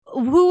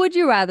Who would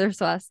you rather,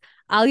 Swas?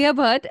 Alia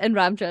Bhatt and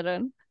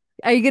Ramcharan.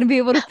 Are you gonna be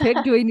able to pick?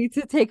 Do we need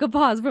to take a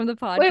pause from the Wait,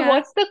 podcast?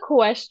 what's the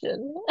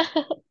question?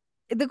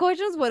 The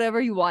question is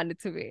whatever you want it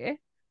to be.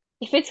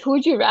 If it's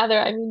who'd you rather,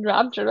 I mean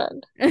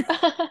Ramcharan.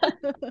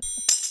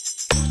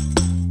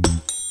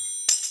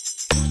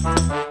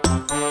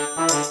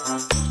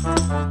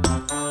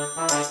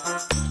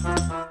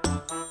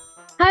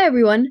 Hi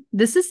everyone,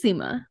 this is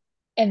Seema,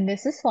 And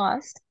this is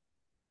Lost.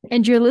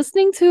 and you're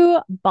listening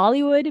to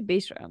Bollywood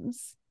Bass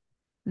Drums.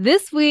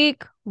 This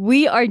week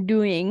we are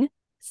doing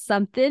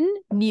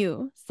something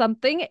new,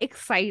 something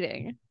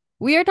exciting.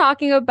 We are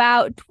talking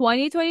about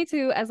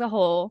 2022 as a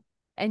whole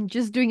and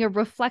just doing a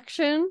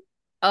reflection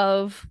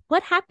of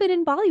what happened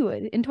in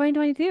Bollywood in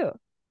 2022.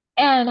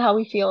 And how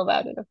we feel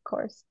about it, of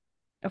course.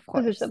 Of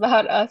Because it's course.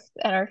 about us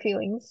and our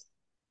feelings.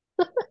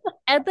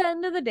 At the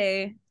end of the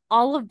day,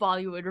 all of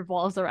Bollywood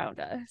revolves around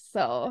us.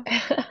 So,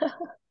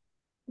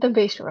 The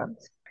base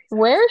rooms.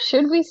 Where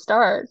should we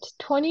start?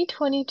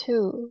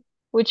 2022,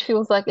 which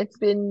feels like it's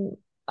been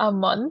a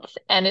month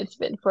and it's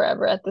been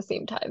forever at the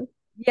same time.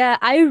 yeah,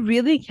 I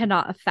really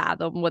cannot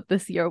fathom what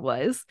this year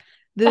was.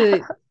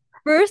 The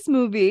first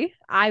movie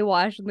I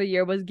watched in the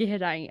year was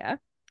Gehiraiya,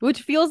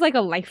 which feels like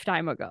a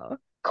lifetime ago.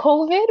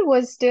 COVID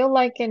was still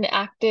like an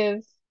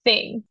active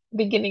thing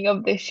beginning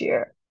of this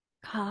year.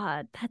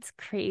 God, that's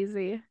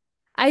crazy.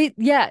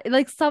 Yeah,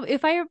 like some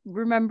if I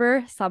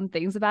remember some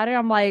things about it,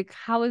 I'm like,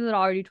 how is it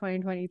already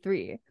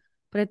 2023?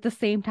 But at the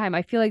same time,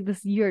 I feel like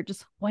this year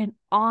just went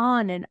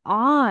on and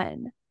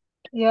on.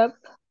 Yep.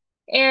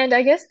 And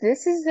I guess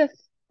this is the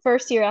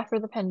first year after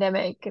the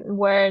pandemic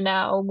where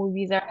now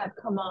movies have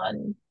come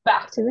on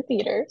back to the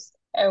theaters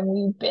and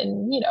we've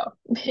been,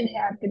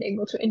 have been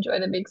able to enjoy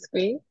the big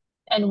screen.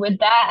 And with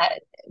that,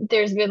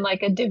 there's been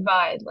like a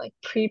divide, like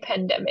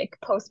pre-pandemic,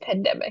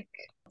 post-pandemic.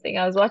 Thing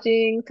I was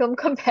watching Film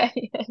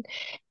Companion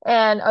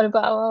and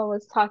Anubawa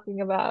was talking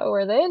about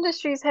where the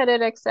industry's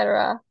headed,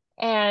 etc.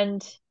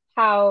 And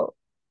how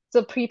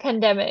the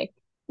pre-pandemic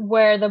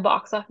where the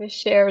box office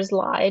shares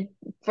lied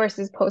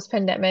versus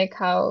post-pandemic,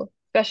 how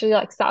especially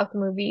like South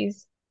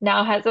movies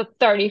now has a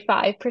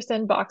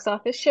 35% box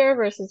office share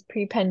versus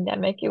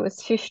pre-pandemic it was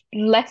 50,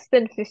 less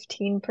than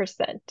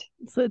 15%.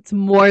 So it's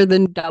more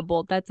than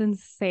doubled. That's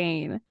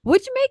insane.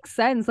 Which makes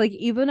sense. Like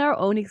even our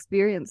own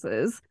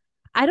experiences.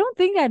 I don't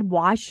think I'd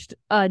watched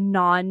a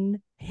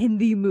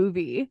non-Hindi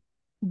movie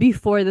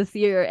before this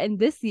year. And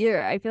this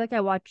year, I feel like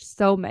I watched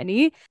so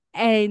many.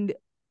 And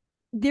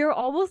they're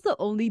almost the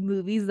only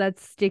movies that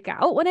stick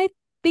out when I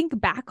think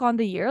back on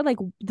the year, like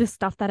the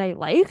stuff that I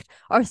liked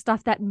or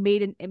stuff that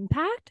made an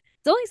impact.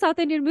 It's only South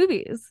Indian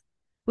movies,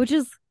 which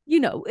is,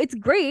 it's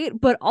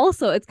great, but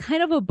also it's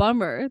kind of a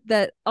bummer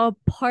that a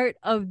part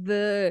of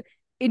the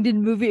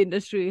Indian movie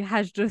industry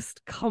has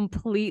just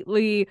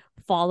completely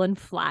fallen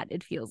flat,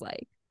 it feels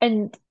like.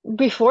 And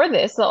before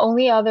this, the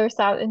only other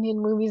South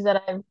Indian movies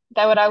that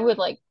what I would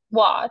like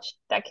watch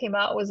that came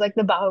out was like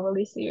the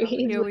Bahubali Oh, series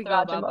here with we go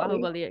about Rajamouli.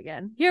 Bahubali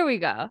again. Here we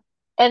go.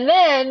 And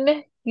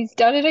then he's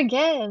done it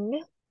again.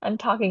 I'm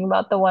talking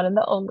about the one and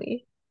the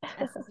only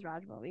SS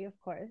Rajmouli, of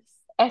course.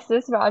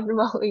 SS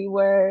Rajamouli,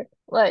 where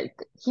like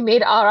he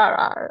made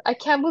RRR. I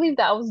can't believe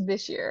that was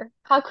this year.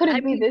 How could I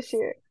it be mean, this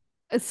year?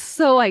 it's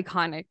so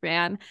iconic,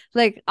 man.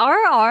 Like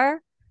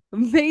RR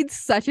made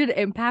such an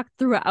impact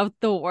throughout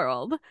the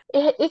world.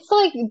 It's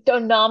like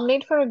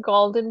nominated for a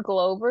Golden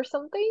Globe or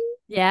something.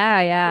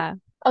 Yeah, yeah.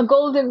 A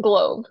Golden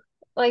Globe.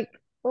 Like,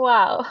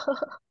 wow.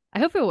 I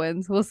hope it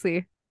wins. We'll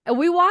see. And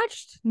we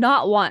watched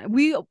not one.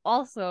 We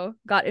also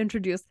got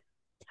introduced.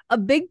 A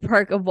big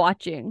perk of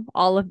watching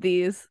all of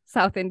these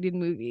South Indian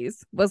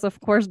movies was, of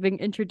course, being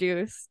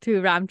introduced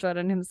to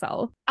Ramcharan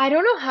himself. I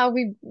don't know how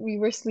we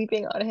were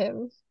sleeping on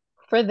him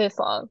for this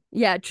long.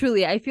 Yeah,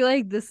 truly. I feel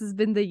like this has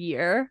been the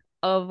year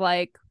of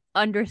like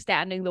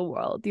understanding the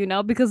world,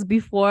 because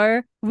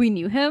before we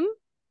knew him,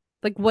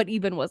 like what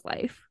even was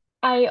life?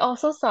 I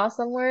also saw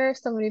somewhere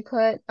somebody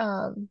put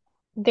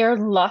their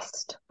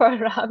lust for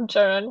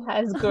Ramcharan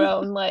has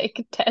grown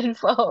like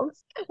tenfold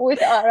with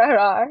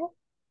RRR.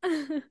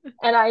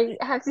 And I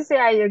have to say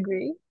I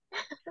agree.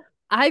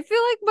 I feel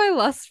like my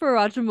lust for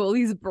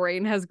Rajamouli's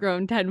brain has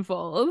grown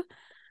tenfold.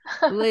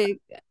 Like,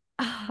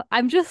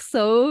 I'm just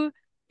so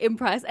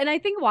impressed. And I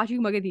think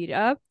watching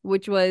Magadira,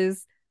 which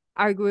was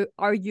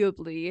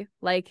arguably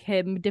like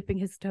him dipping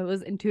his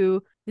toes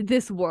into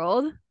this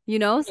world, So,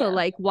 Yeah.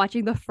 like,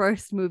 watching the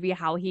first movie,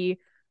 how he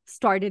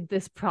started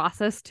this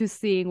process to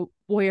seeing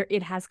where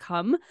it has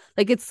come.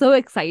 Like, it's so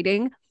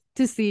exciting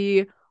to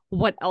see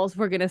what else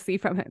we're going to see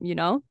from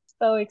him?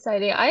 So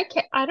exciting. I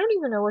don't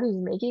even know what he's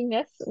making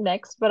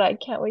next, but I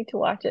can't wait to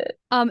watch it.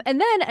 And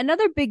then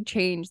another big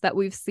change that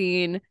we've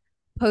seen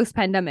post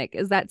pandemic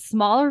is that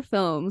smaller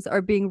films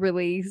are being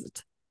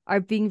released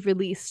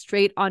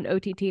straight on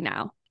OTT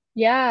now.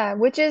 Yeah,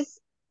 which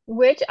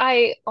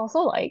I also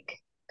like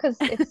because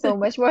it's so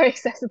much more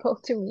accessible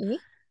to me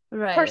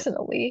Right.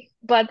 personally.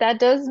 But that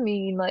does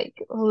mean like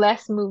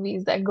less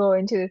movies that go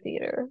into the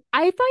theater.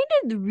 I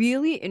find it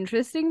really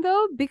interesting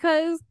though,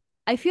 because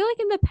I feel like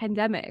in the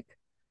pandemic,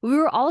 we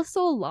were all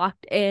so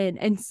locked in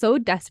and so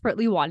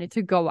desperately wanted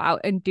to go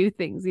out and do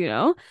things, you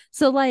know?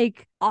 So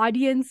like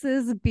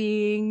audiences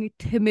being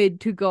timid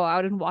to go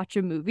out and watch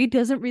a movie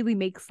doesn't really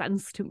make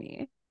sense to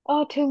me.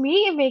 Oh, to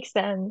me, it makes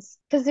sense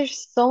because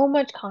there's so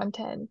much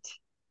content.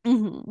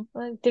 Hmm.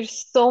 Like, there's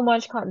so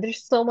much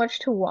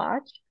to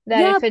watch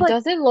that Yeah, if it but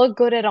doesn't look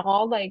good at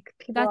all, like,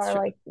 people that's are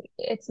true. like,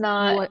 it's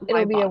not, Why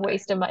it'll be a bother?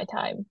 waste of my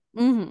time.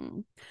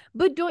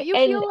 But don't you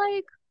And feel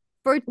like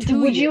for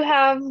two would you years?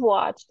 have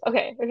watched,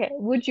 okay,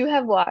 would you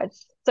have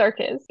watched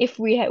Circus if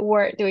we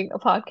weren't doing a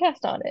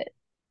podcast on it?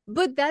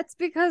 But that's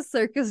because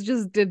Circus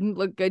just didn't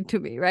look good to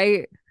me,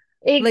 right?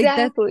 Like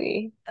that,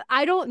 Exactly.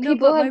 I don't know,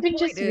 People but have my been point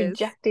just is,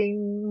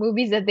 rejecting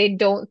movies that they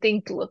don't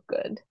think look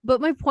good.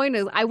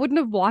 I wouldn't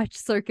have watched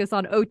Circus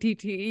on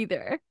OTT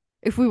either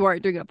if we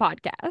weren't doing a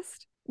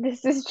podcast.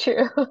 This is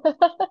true.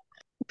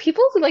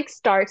 People like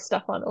start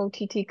stuff on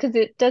OTT because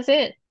it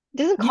doesn't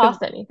Yeah,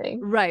 cost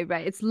anything. right,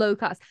 right. It's low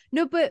cost.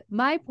 No, but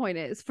my point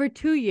is for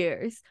 2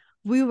 years,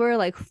 we were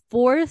like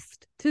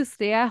forced to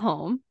stay at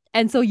home.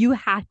 And so you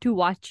had to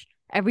watch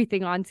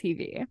everything on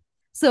TV.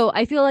 So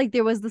I feel like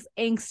there was this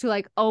angst to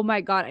like, oh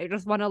my God, I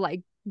just want to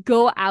like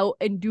go out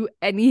and do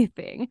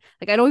anything.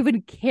 Like I don't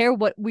even care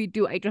what we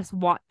do. I just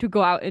want to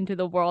go out into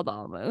the world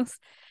almost.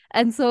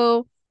 And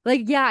so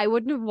like, yeah, I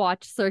wouldn't have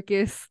watched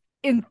Circus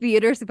in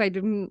theaters if I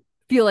didn't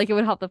feel like it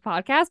would help the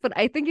podcast. But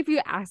I think if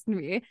you asked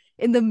me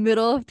in the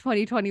middle of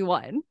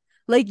 2021,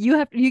 like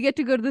you get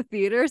to go to the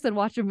theaters and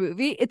watch a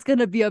movie, it's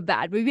gonna be a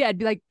bad movie. I'd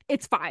be like,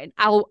 it's fine.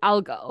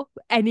 I'll go.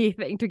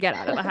 Anything to get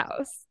out of the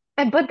house.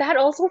 And but that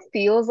also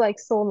feels like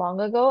so long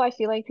ago. I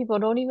feel like people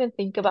don't even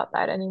think about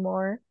that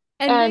anymore.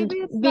 And And maybe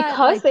it's that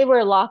because like they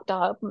were locked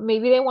up,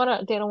 maybe they don't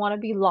want to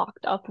be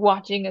locked up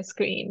watching a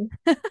screen,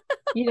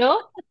 you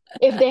know?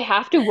 If they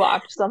have to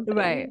watch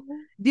right. something.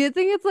 Do you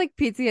think it's like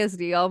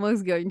PTSD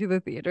almost going to the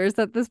theaters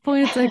at this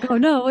point? It's like, oh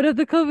no, what if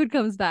the COVID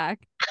comes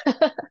back?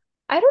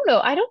 I don't know.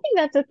 I don't think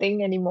that's a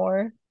thing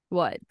anymore.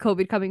 What?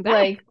 COVID coming back?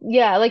 Like,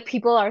 yeah, like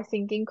people are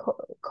thinking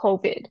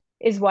COVID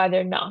is why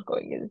they're not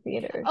going to the Oh,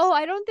 theaters.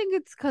 I don't think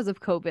it's because of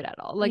COVID at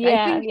all. Like, I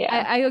Yeah, think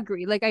yeah, I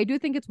agree. Like, I do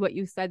think it's what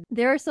you said.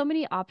 There are so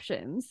many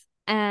options.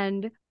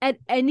 And at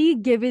any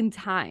given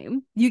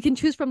time, you can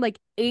choose from like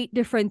eight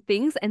different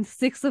things, and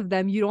six of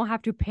them you don't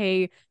have to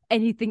pay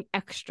anything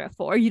extra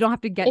for. You don't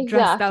have to get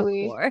dressed up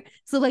exactly. for.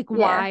 So, like, Yeah,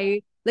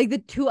 why? Like, the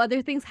two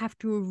other things have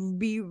to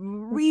be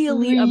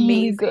really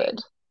really good.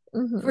 amazing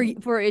Hmm.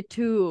 for it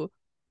to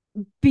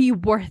be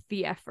worth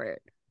the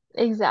effort.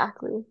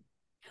 Exactly.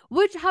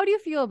 Which, how do you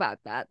feel about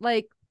that?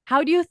 Like,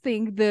 how do you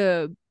think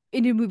the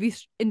Indian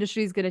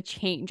industry is going to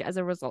change as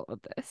a result of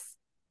this?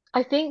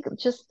 I think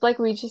just like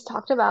we just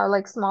talked about,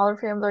 like smaller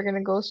films are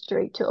gonna go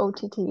straight to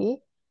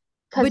OTT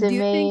because But it do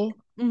you think, may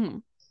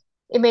mhm.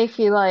 it may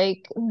feel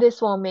like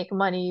this won't make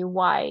money.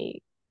 Why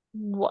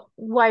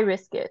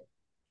risk it?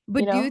 You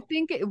But do you know?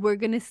 think we're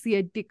going to see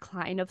a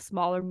decline of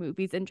smaller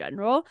movies in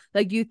general?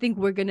 Like, do you think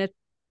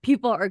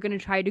people are going to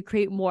try to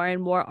create more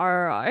and more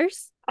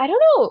RRRs? I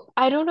don't know.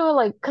 I don't know,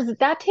 like, because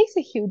that takes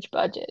a huge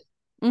budget.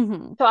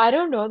 Mm-hmm. So I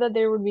don't know that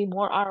there would be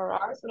more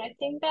RRRs, but I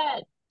think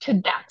that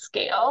to that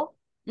scale,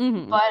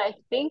 Mm-hmm. but I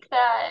think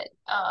that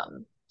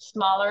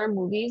smaller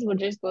movies would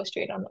just go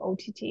straight on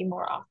OTT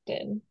more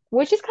often,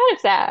 which is kind of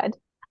sad.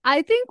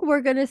 I think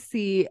we're going to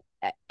see,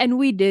 and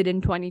we did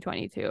in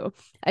 2022,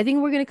 I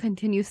think we're going to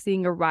continue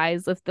seeing a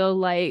rise of the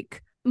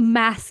like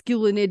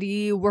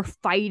masculinity, we're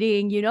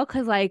fighting, you know,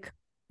 because like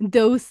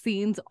those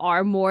scenes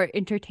are more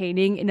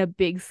entertaining in a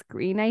big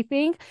screen, I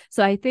think.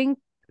 So I think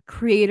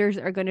creators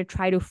are going to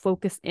try to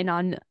focus in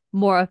on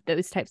more of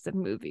those types of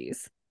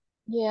movies.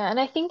 Yeah, and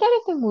I think that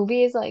if the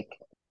movie is like,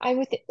 I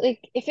would th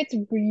like if it's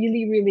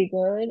really, really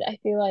good, I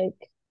feel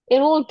like it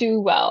will do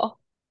well.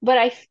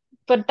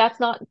 But that's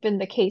not been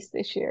the case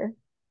this year,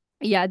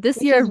 Yeah, this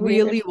which year is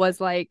weird. really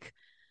was like,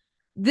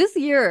 this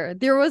year,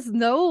 there was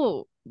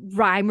no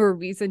rhyme or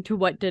reason to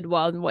what did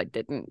well and what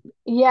didn't.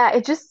 Yeah,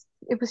 it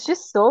was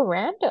just so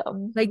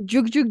random. Like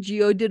Juk Juk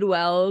Geo did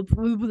well,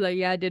 Bhul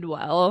Bhulaiya did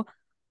well,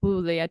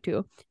 Bhul Bhulaiya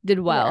too did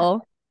Yeah,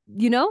 well.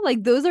 You know,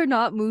 like those are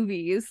not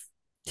movies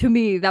to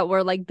me that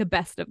were like the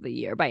best of the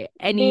year by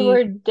they any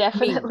were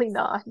definitely means.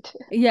 not.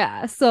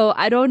 Yeah, so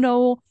I don't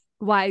know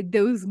why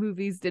those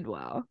movies did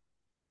well.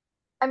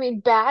 I mean,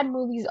 bad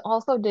movies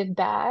also did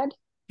bad.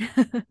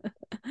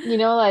 You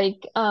know,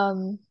 like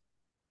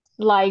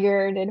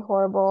Liger did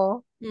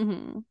horrible.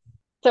 Hmm.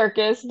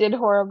 Circus did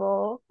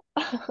horrible.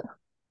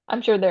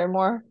 I'm sure there are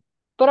more.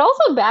 But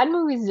also bad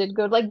movies did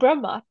good. Like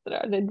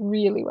Brahmastra did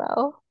really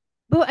well.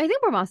 But I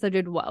think Brahmastra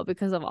did well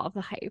because of all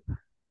the hype.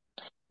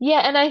 Yeah,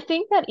 and I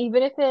think that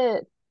even if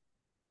it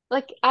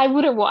like I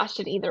would have watched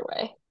it either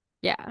way.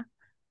 Yeah.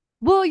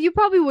 Well, you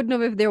probably wouldn't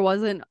have if there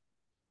wasn't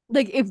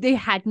like if they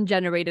hadn't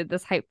generated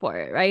this hype for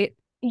it, right?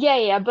 Yeah,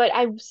 yeah, but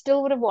I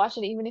still would have watched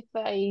it even if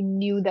I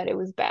knew that it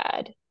was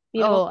bad.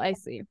 You Oh, know? I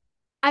see.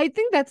 I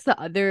think that's the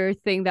other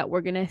thing that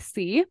we're gonna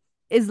see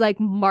is like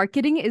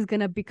marketing is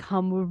gonna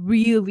become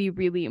really,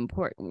 really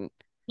important,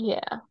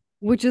 Yeah.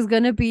 which is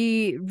gonna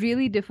be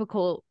really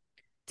difficult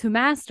to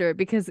master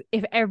because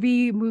if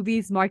every movie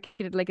is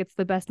marketed like it's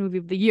the best movie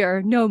of the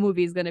year, no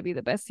movie is going to be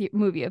the best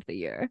movie of the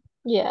year.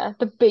 Yeah,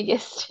 the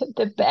biggest,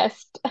 the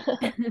best,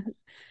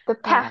 the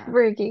Yeah.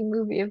 path-breaking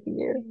movie of the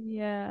year.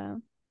 Yeah.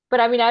 But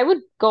I mean, I would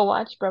go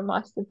watch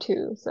Brahmastra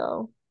too.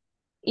 So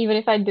even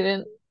if I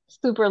didn't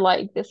super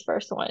like this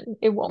first one,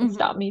 it won't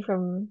stop Hmm. me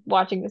from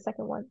watching the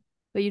second one.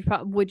 But you'd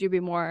probably would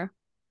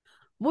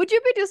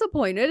you be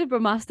disappointed if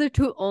Brahmastra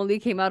 2 only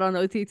came out on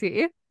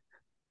OTT?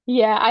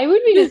 Yeah, I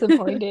would be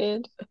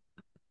disappointed.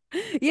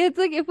 Yeah, it's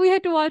like if we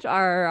had to watch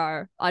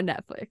RRR on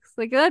Netflix.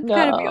 Like that'd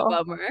kind of be a No,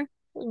 bummer.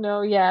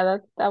 no, yeah,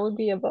 that would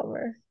be a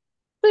bummer.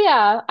 So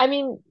yeah, I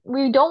mean,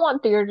 we don't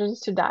want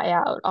theaters to die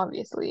out,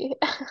 obviously.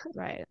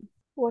 Right.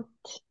 What?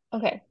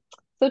 Okay,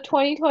 so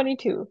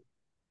 2022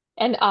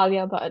 and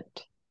Alia Bhatt.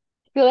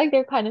 I feel like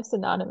they're kind of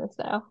synonymous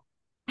now.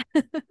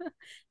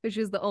 Which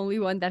is the only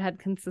one that had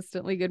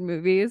consistently good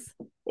movies.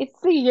 It's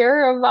the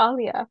year of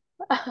Alia.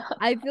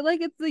 I feel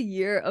like it's the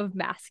year of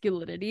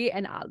masculinity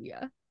and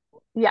Alia.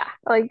 Yeah,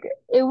 like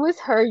it was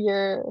her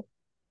year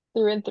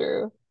through and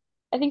through.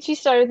 I think she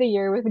started the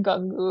year with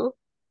Gungu,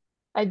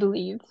 I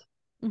believe.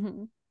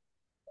 Hmm.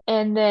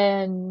 And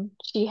then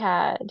she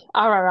had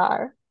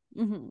RRR.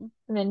 Hmm.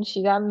 And then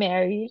she got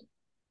married.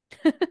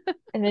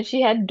 And then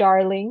she had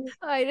Darlings.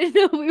 I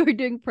didn't know we were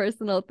doing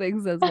personal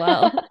things as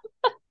well.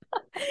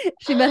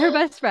 She met her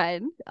best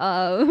friend.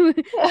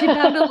 She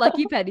found a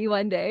lucky penny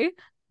one day.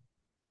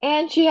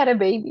 And she had a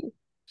baby.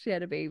 She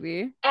had a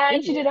baby. And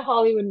Good she did a year.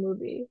 Hollywood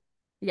movie.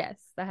 Yes,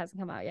 that hasn't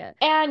come out yet.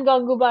 And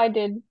Gangubai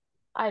did,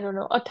 I don't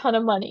know, a ton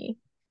of money.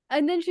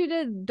 And then she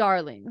did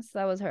Darlings.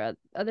 That was her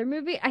other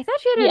movie. I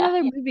thought she had Yeah.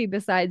 another movie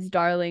besides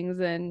Darlings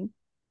and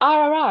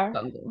RRR.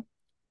 Bungo.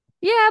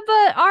 Yeah,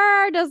 but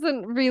RR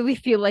doesn't really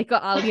feel like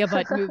a Alia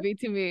Bhatt movie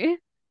to me.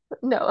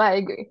 No, I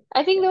agree.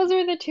 I think Yeah. those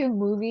were the two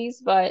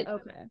movies, but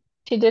Okay.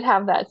 she did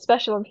have that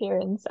special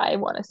appearance, I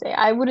want to say.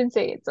 I wouldn't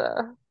say it's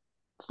a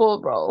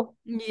full role.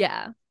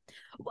 Yeah.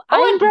 Oh,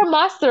 and I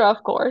Brahmastra,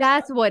 of course.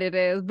 That's what it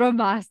is.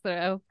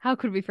 Brahmastra. How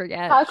could we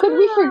forget? How could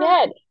we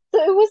forget? So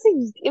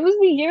it was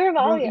the year of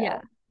Yeah.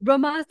 Alia.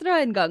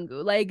 Brahmastra and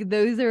Gangu. Like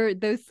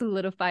those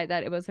solidify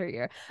that it was her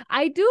year.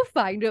 I do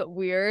find it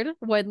weird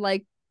when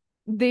like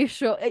they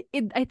show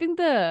I think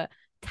the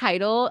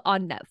title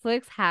on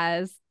Netflix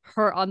has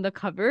her on the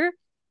cover.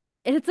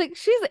 And it's like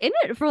she's in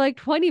it for like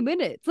 20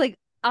 minutes. Like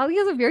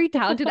Alia's a very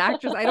talented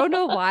actress. I don't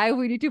know why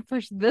we need to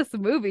push this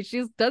movie.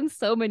 She's done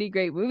so many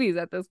great movies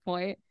at this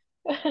point.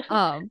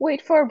 Um,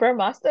 Wait for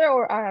Brahmastra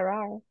or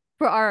RRR?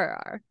 for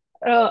RRR.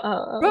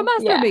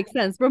 Brahmastra Yeah. makes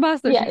sense.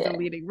 Brahmastra, Yeah, she's a yeah.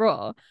 leading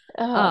role.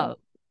 Uh, Um,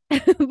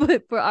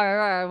 but for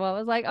RRR, well, I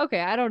was like, okay,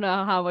 I don't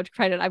know how much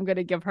credit I'm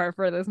gonna give her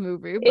for this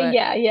movie, but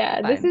yeah,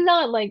 yeah. This fine. is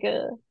not like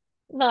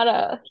not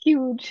a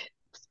huge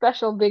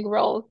special big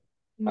role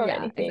or Yeah,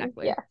 anything.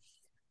 exactly. Yeah.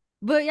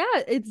 But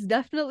yeah, it's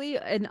definitely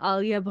an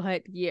Alia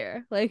Bhatt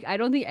year. Like, I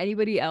don't think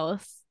anybody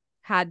else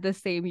had the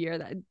same year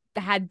that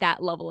had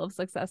that level of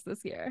success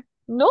this year.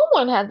 No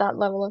one had that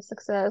level of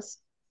success.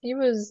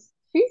 She's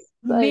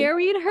like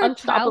Married her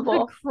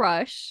childhood unstoppable.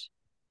 crush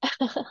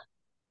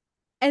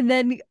and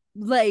then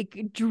like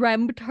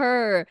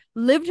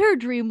lived her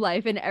dream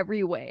life in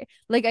every way.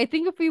 Like I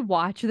think if we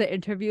watch the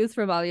interviews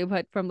from Alia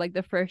Bhatt from like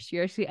the first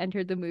year she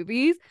entered the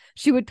movies,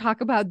 she would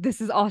talk about this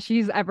is all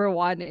she's ever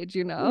wanted,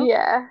 you know?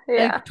 Yeah, Like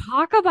yeah.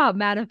 talk about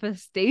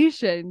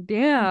manifestation.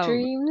 Damn.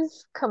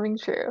 Dreams coming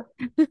true.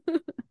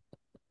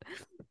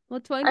 Well,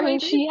 I mean, 2023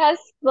 she has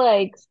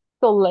like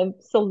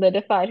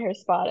solidified her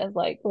spot as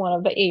like one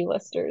of the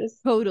A-listers.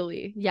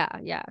 totally. Yeah,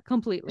 yeah,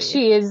 completely.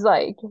 She is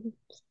like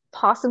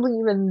possibly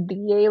even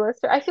the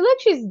A-lister. I feel like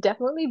she's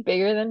definitely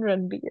bigger than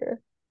Ranbir.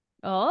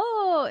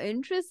 Oh,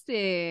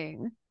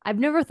 interesting. I've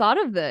never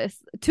thought of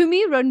this. To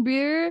me,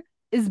 Ranbir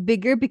is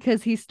bigger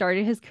because he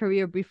started his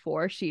career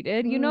before she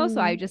did, you know? So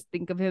I Mm, just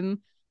think of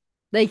him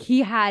like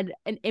he had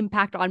an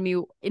impact on me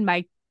in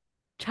my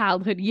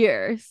childhood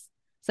years.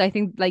 So I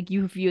think like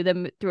you view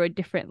them through a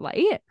different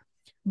light.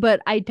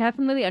 But I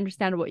definitely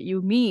understand what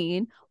you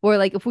mean. Or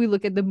like if we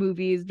look at the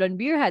movies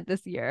Ranbir had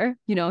this year,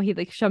 you know, he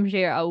like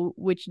Shamsher,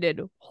 which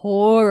did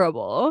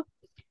horrible.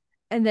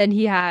 And then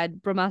he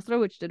had Brahmastra,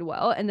 which did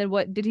well. And then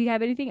what did he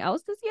have anything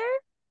else this year?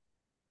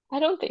 I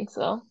don't think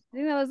so. I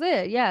think that was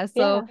it. Yeah.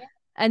 So Yeah.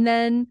 and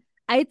then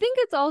I think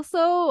it's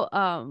also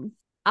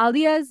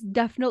Alia's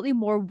definitely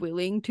more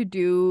willing to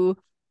do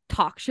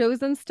talk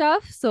shows and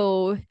stuff.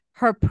 So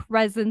her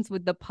presence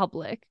with the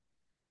public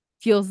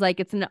feels like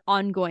it's an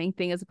ongoing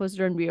thing as opposed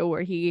to Unreal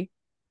where he,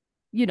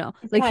 you know,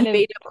 It's like kind he of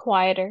made a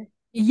quieter.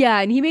 yeah,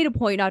 and he made a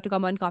point not to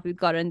come on Coffee with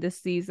Gotten this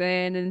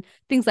season and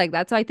things like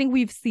that. So I think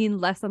we've seen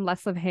less and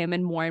less of him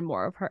and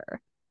more of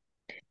her.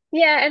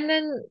 Yeah, and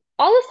then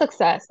all the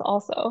success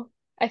also.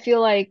 I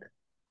feel like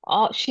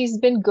she's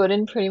been good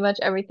in pretty much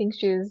everything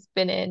she's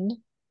been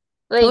in.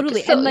 Like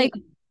Totally. And like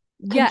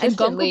yeah, and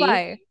consistently.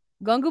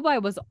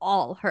 Gongubai was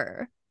all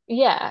her.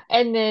 Yeah,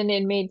 and then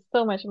it made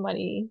so much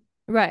money.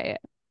 Right.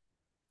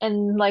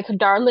 And like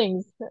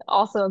Darling's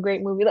also a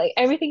great movie. Like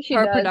everything she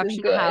Her does is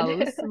production good.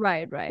 house.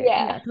 Right, right.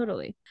 Yeah. Yeah,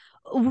 totally.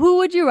 Who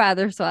would you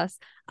rather, Swas?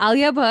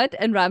 Alia Bhatt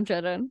and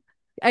Ramcharan.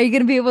 Are you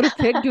gonna be able to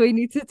pick? Do we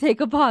need to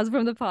take a pause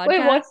from the Wait,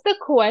 podcast? what's the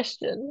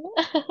question?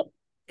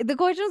 The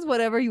question is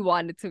whatever you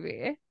want it to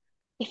be.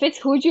 If it's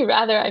who'd you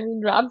rather, I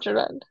mean Ram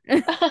Charan.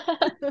 I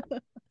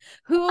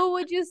Who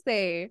would you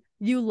say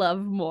you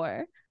love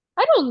more?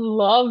 don't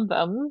love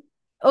them.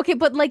 Okay,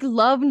 but like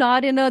love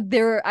not in a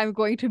there I'm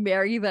going to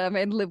marry them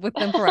and live with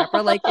them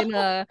forever. Like in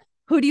a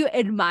who do you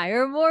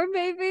admire more,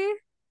 maybe?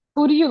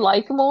 Who do you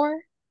like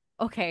more?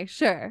 Okay,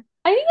 sure.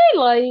 I think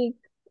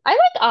I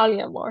like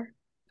Alia more.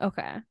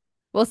 Okay.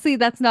 Well, see,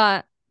 that's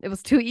not it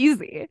was too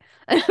easy.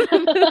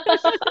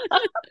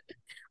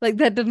 Like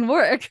that didn't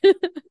work.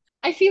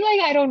 I feel like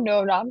I don't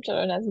know Ram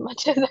Charan as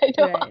much as I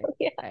know Right.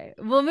 Alia. Right.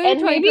 Well, maybe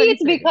And maybe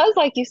it's 2023. because,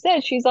 like you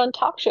said, she's on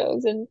talk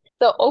shows and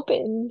so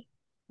open.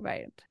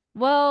 Right.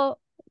 Well,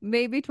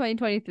 maybe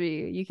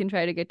 2023 you can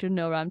try to get to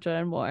know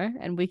Ramcharan more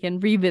and we can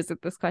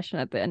revisit this question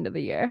at the end of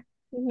the year.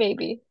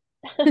 Maybe.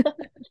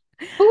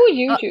 Who would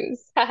you Uh,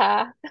 choose?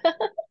 Haha.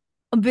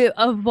 a bit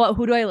of what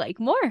who do I like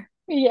more?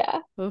 Yeah,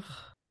 Ugh.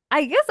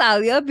 I guess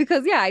Alia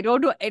because yeah, I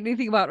don't know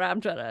anything about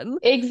Ramcharan.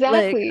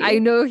 Like I exactly.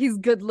 know he's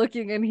good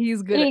looking and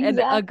he's good and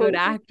a good Exactly.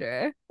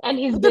 actor. And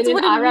he's But been that's in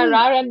what it means.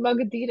 RRR and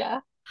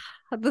Magadira.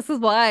 This is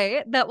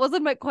why that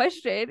wasn't my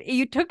question.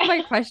 You took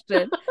my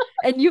question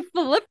and you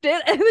flipped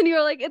it, and then you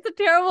were like, "It's a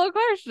terrible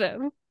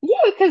question." Yeah,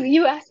 because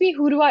you asked me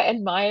who do I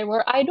admire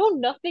more. I know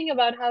nothing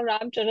about how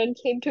Ram Charan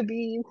came to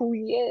be who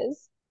he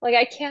is. Like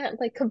I can't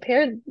like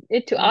compare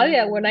it to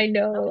Alia when Mm, I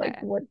know like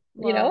okay. what,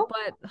 you Well, know?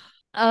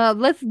 but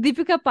let's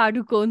Deepika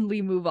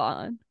Padukonely move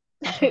on.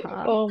 Ha ha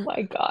ha. Oh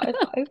my God.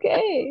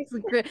 Okay.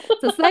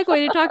 It's a segue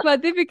to talk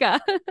about Deepika,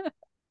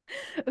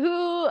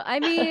 who I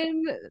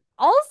mean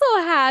also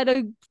had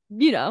a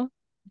you know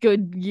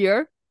good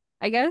year,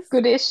 I guess.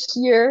 Goodish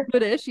year.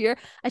 Goodish year.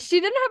 She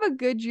didn't have a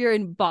good year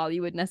in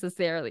Bollywood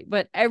necessarily,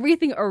 but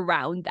everything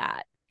around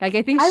that. Like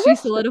I think I she was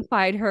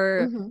solidified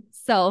Mhm.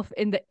 herself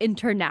in the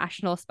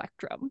international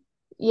spectrum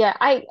Yeah,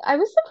 I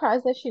was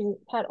surprised that she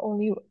had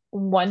only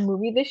one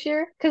movie this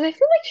year because I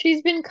feel like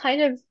she's been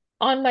kind of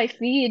on my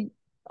feed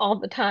all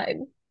the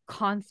time.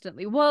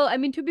 constantly. Well, I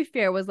mean, to be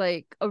fair, was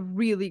like a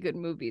really good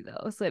movie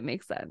though, so it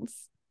makes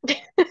sense.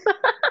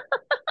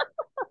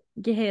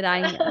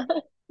 Gehiraiya.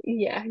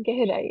 Yeah,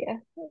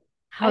 Gehiraiya. I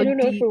How don't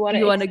know if we deep want do to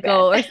you want to expand.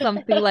 go or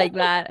something like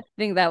that. I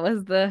think that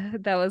was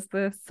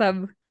the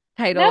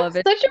subtitle of That's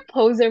it. such a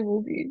poser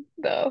movie,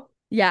 though.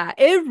 Yeah,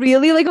 it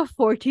really like a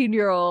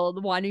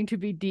 14-year-old wanting to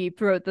be deep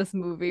wrote this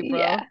movie, bro.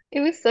 Yeah, it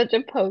was such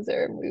a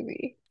poser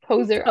movie.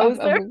 Poser of a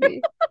Poser.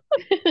 movie.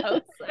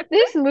 Poser.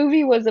 This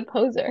movie was a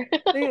poser.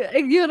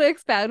 You want to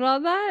expand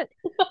on that?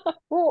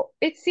 Well,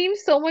 it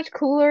seems so much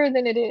cooler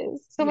than it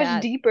is, so much Yeah,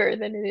 deeper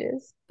than it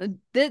is.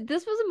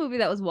 this was a movie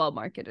that was well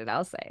marketed,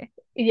 I'll say.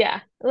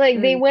 Yeah,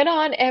 like they Mm, went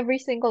on every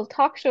single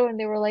talk show and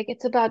they were like,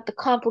 it's about the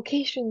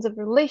complications of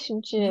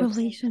relationships and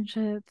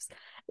relationships.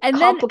 And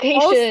then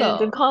complications and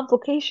also,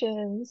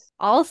 complications.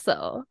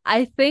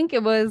 I think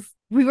it was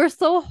we were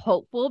so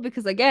hopeful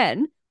because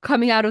again,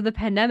 coming out of the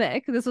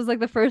pandemic, this was like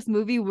the first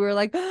movie we were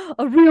like,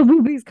 a real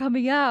movie's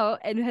coming out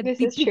and it had This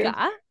is true.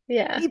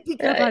 Yeah, Deepika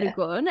yeah, yeah.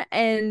 Padukone,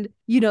 and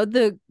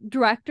the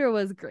director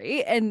was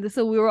great, and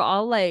so we were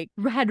all like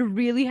had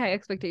really high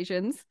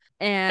expectations,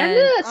 And and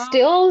the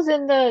stills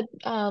and the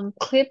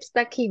clips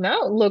that came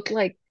out looked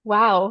like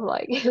wow,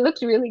 like it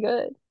looked really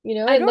good. You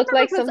know, I it don't looked remember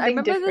like clips. I something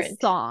remember the different.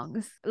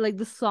 songs. Like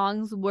the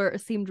songs were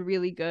seemed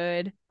really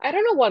good. I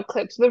don't know what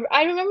clips, but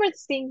I remember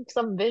seeing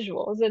some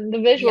visuals and the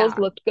visuals Yeah,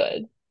 looked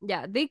good.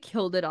 yeah, they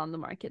killed it on the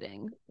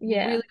marketing.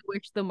 Yeah. Really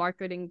wish the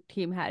marketing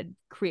team had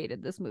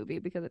created this movie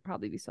because it'd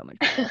probably be so much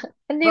better.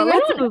 And they But went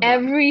let's on move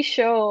on. every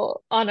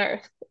show on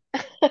Earth.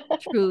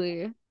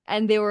 Truly.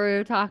 And they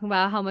were talking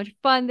about how much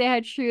fun they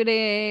had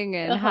shooting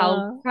and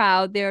how Uh-huh.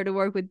 proud they are to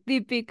work with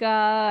Deepika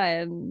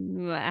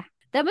and meh.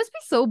 That must be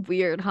so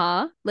weird,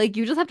 huh? Like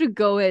you just have to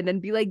go in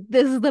and be like,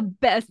 this is the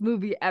best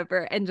movie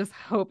ever and just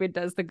hope it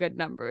does the good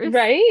numbers.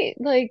 Right?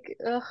 Like,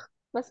 ugh,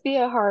 must be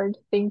a hard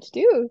thing to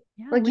do.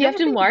 Yeah, Like, we you have never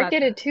to think about market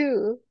that. it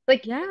too.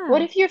 Like,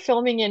 what Yeah. if you're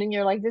filming it and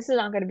you're like, this is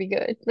not going to be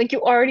good? Like,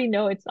 you already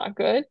know it's not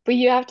good, but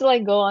you have to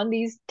like go on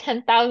these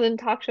 10,000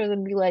 talk shows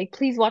and be like,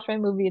 please watch my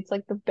movie. It's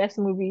like the best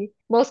movie,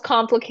 most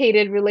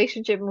complicated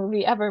relationship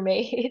movie ever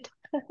made.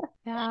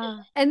 Yeah.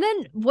 And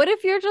then what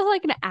if you're just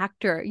like an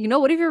actor?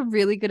 What if you're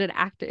really good at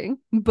acting,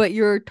 but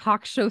your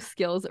talk show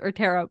skills are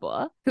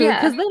terrible? Yeah.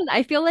 Because then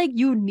I feel like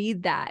you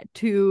need that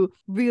to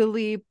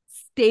really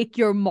stake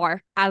your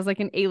mark as like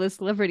an A-list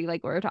celebrity,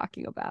 like we're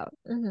talking about.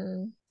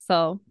 Hmm.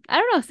 So I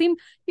don't know.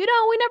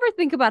 We never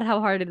think about how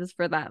hard it is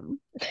for them.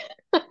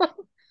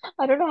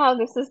 I don't know how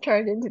this has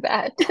turned into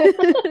that.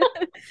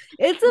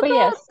 It's But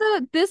about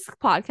yes. this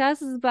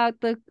podcast is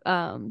about the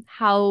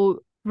how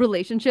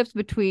relationships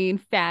between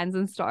fans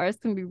and stars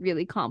can be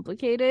really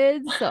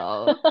complicated.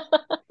 So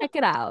check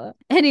it out.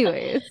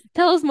 Anyways,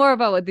 tell us more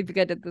about what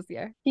Deepika did this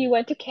year. He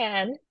went to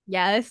Cannes.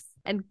 Yes,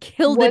 and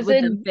killed it Was with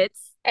it them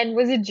fits. and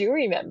was a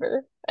jury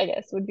member, I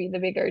guess would be the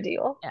bigger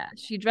deal. Yeah,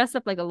 she dressed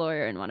up like a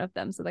lawyer in one of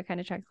them, so that kind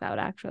of checks out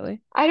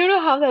actually. I don't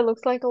know how that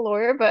looks like a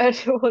lawyer,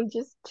 but we'll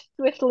just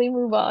swiftly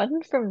move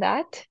on from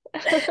that.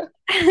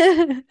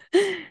 I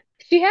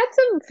She had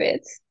some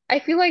fits. I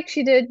feel like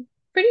she did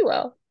pretty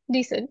well.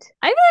 Decent.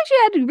 feel like she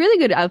had really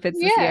good outfits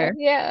this Yeah, year.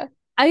 yeah.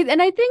 I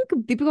think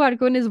Deepika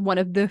Padukone is one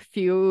of the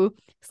few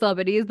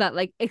celebrities that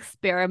like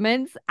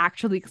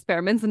actually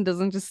experiments and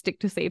doesn't just stick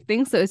to safe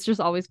things. So it's just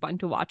always fun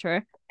to watch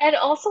her. And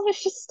also,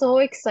 it's just so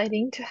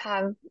exciting to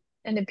have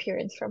an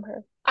appearance from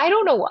her. I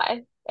don't know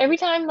why. Every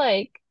time,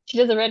 like, she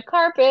does a red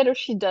carpet or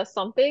she does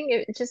something,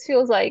 it just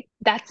feels like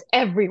that's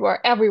everywhere.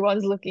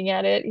 Everyone's looking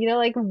at it,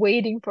 like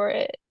waiting for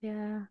it.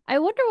 Yeah. I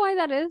wonder why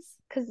that is.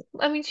 Because,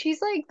 I mean, is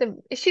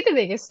she the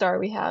biggest star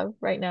we have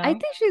right I now?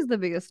 think she's the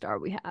biggest star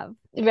we have.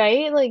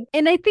 Right? Like,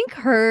 And I think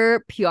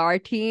her PR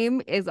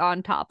team is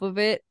on top of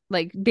it.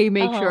 Like they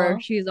make sure uh-huh.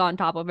 she's on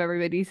top of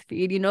everybody's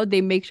feed,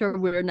 they make sure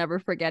we're never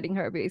forgetting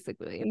her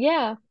basically.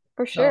 Yeah,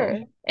 for So sure.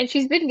 And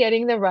she's been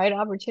getting the right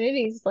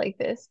opportunities like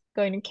this,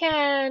 going to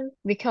Cannes,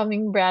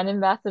 becoming brand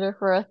ambassador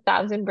for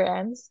 1,000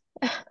 brands,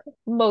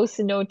 most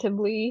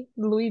notably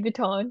Louis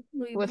Vuitton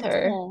Louis with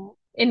her Vuitton.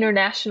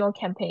 international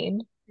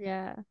campaign.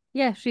 Yeah.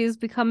 Yeah, she's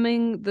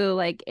becoming the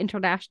like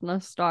international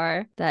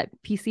star that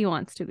PC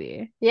wants to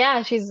be.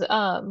 Yeah, she's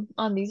on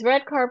these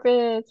red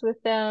carpets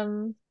with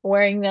them,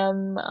 wearing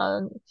them.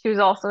 She was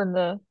also in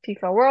the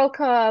FIFA World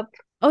Cup,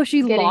 Oh,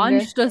 she getting the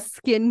launched a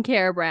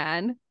skincare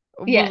brand.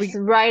 Were yes, we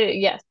right,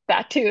 yes,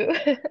 that too.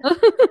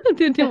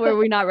 were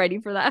we not ready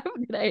for that?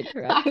 Did I I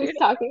interrupt you? was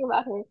talking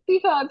about her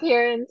FIFA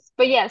appearance,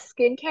 but yes,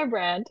 skincare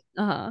brand.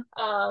 Uh-huh.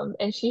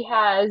 And she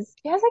has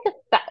like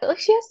like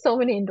she has so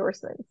many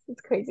endorsements.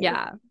 It's crazy.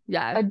 Yeah.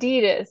 Yeah.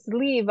 Adidas,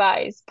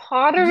 Levi's,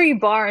 Pottery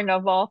Just Barn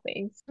of all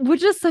things.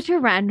 which is such a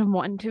random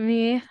one to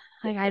me.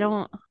 Like I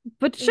don't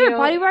but You sure, know,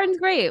 Potty Barton's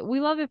great. We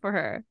love it for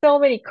her. so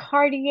many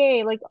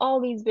Cartier, like all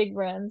these big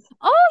brands.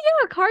 Oh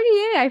yeah,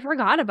 Cartier. I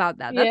forgot about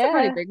that. That's a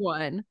pretty Yeah, big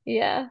one.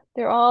 yeah,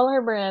 they're all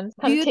her brands,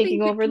 Do kind of you taking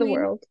think over the between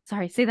world.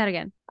 sorry, say that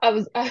again.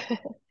 I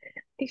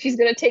think she's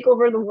gonna take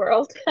over the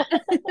world.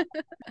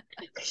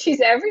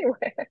 She's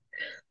everywhere.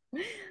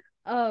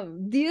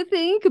 Do you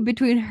think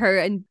between her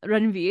and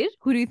Ranveer,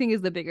 who do you think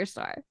is the bigger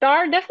star?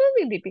 Star,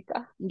 definitely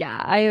Deepika.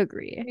 Yeah, I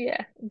agree.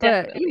 Yeah, But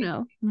definitely.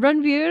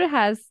 Ranveer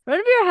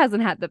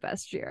hasn't had the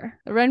best year.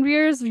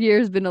 Ranveer's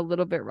year's been a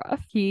little bit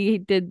rough. He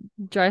did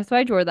Jar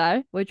by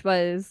Jordar, which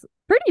was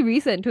pretty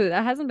recent too.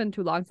 That hasn't been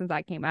too long since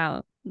that came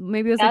out.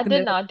 Maybe it was like That the did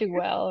middle. not do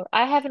well.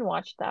 I haven't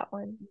watched that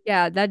one.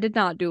 Yeah, that did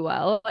not do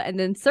well. And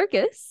then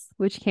Circus,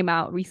 which came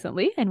out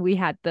recently, and we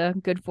had the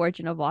good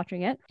fortune of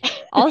watching it,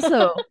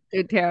 also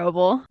did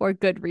terrible for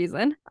good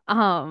reason.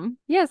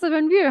 Yeah, so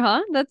Ranveer,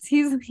 huh? That's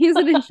he's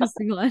an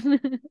interesting one.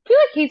 Feel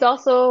like he's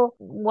also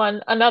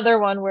another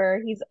one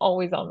where he's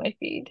always on my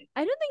feed.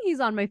 I don't think he's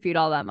on my feed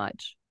all that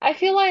much. I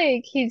feel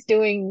like he's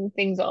doing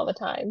things all the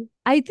time.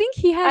 I think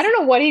he I has don't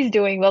know what he's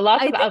doing, but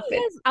lots I of think he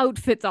outfits. has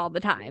outfits all the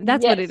time.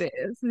 That's what it Yes,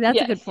 is. That's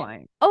a good yes.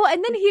 point. Oh,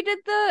 and then he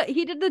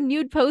did the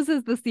nude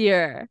poses this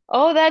year.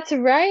 Oh, that's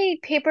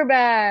right. Paper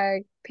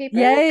bag.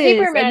 Yes,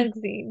 Paper and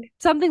magazine.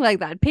 something like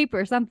that,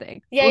 paper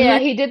something. Yeah, Where yeah.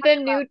 he He did the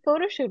talked about nude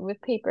photo shoot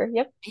with paper.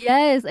 Yep.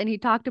 yes, and he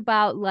talked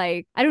about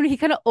like I don't know, he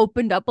kind of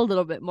opened up a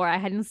little bit more. I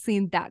hadn't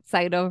seen that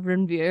side of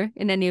Ranveer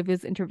in any of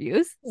his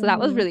interviews, so that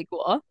was Hmm. really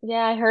cool.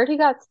 Yeah, I heard he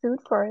got sued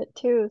for it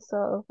too,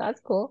 so that's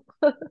cool.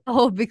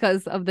 Oh,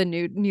 because of the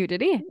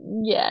nudity.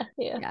 Yeah,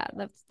 yeah. Yeah,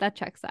 that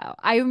checks out.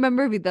 I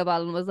remember Vidya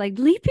Balan was like,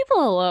 leave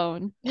people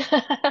alone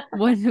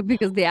when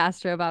because they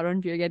asked her about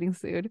Ranveer getting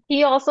sued.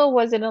 He also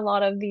was in a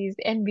lot of these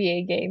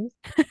NBA games,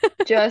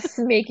 just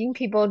making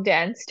people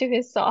dance to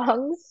his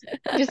songs.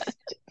 Just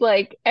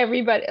like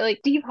everybody, like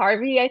Steve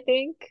Harvey, I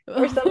think,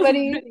 or Oh,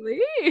 somebody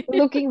really?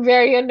 looking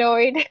very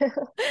annoyed.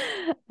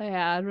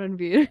 Yeah,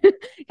 Ranveer.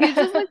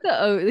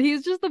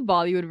 He's just the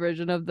Bollywood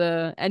version of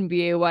the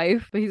NBA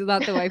wife, but he's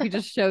not the wife. He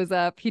just shows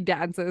up, he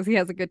dances, he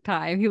has a good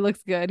time, he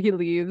looks good, he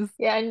leaves.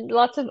 Yeah, and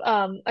lots of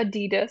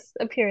Adidas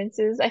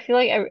appearances. I feel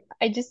like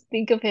I just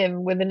think of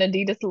him with an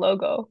Adidas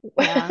logo.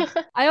 Yeah.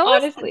 I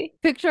always Honestly.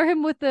 picture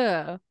him with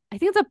I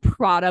think it's a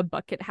Prada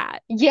bucket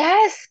hat.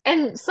 Yes,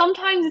 and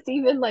sometimes it's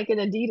even like an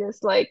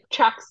Adidas like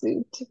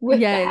tracksuit with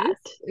the Yes,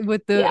 hat.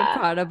 with the Yeah.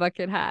 Prada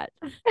bucket hat.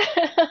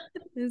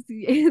 This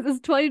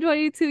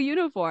 2022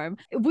 uniform.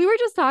 We were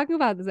just talking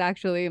about this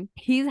actually.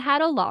 He's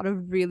had a lot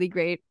of really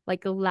great,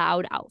 like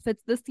loud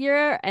outfits this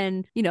year.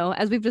 And,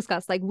 as we've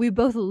discussed, like we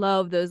both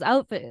love those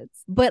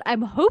outfits. But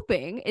I'm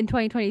hoping in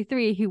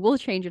 2023 he will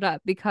change it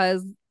up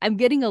because I'm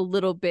getting a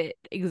little bit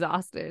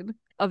exhausted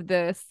of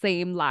the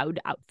same loud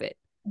outfit.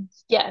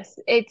 Yes,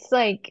 it's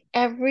like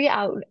every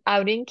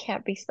outing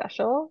can't be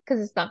special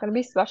because it's not going to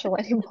be special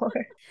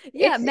anymore.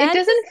 Yeah, It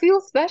doesn't feel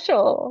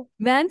special.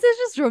 Mance is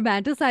just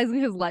romanticizing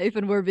his life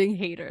and we're being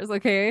haters,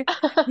 okay?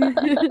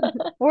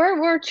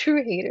 We're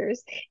true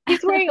haters.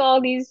 He's wearing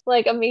all these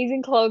like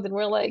amazing clothes and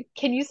we're like,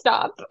 can you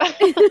stop?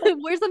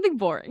 We're something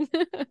boring.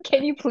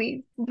 Can you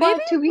please? Maybe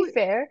But to be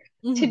fair,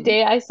 Mhm.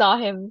 today I saw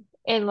him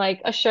in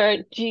like a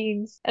shirt,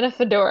 jeans, and a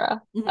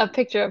fedora, a Mhm.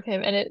 picture of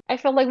him, and I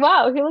felt like,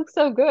 wow, he looks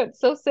so good,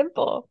 so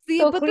simple,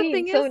 See, so but the clean,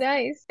 thing is, so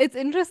nice. it's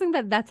interesting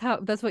that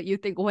that's what you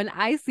think. When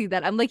I see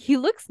that, I'm like, he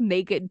looks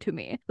naked to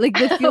me. Like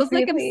this Oh, feels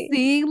like I'm really?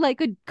 seeing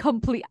like a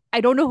complete.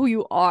 I don't know who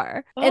you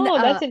are, and Oh,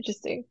 that's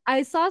interesting.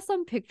 I saw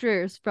some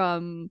pictures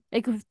from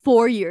like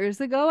 4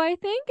 years ago, I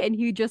think, and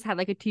he just had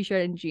like a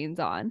t-shirt and jeans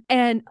on.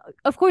 And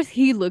of course,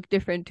 he looked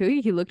different too.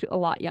 He looked a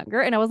lot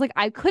younger. And I was like,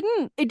 I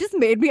couldn't, it just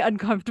made me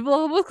uncomfortable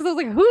almost because I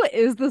was like, who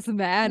is this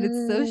man? It's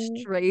so Mm,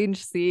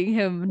 strange seeing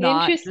him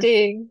not just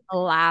interesting.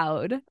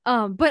 loud.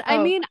 But I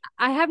Oh, mean,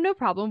 I have no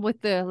problem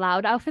with the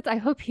loud outfits. I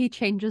hope he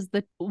changes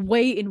the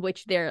way in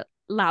which they're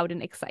loud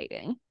and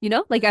exciting. You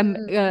know, like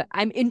mm,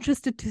 I'm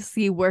interested to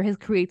see where his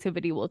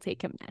creativity will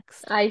take him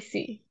next. I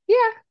see.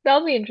 Yeah,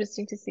 that'll be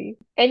interesting to see.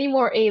 Any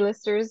more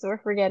A-listers we're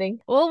forgetting?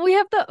 Well, we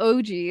have the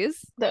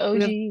OGs. The We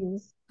have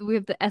OGs,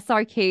 the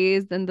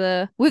SRKs and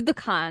the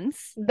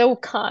cons. the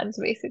cons,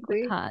 The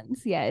basically.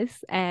 cons,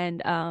 yes.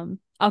 And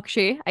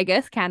Akshay, I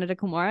guess, Canada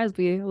Kumar, as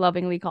we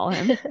lovingly call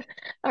him.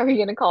 Are we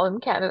gonna call him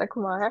Canada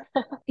Kumar?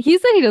 He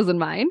said he doesn't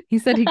mind. He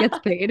said he gets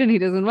paid and he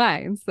doesn't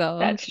mind. So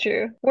That's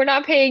true. We're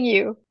not paying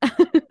you.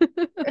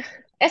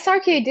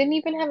 SRK didn't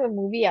even have a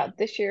movie out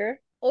this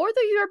year or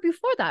the year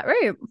before that,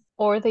 right?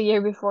 or the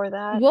year before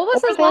that. What Or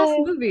was his last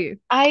the, movie?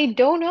 I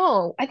don't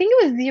know. I think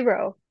it was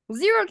Zero.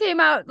 Zero came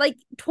out like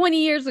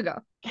 20 years ago.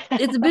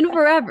 It's been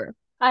forever.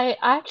 I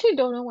actually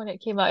don't know when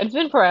it came out. It's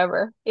been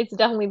forever. It's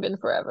definitely been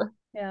forever.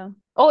 Yeah.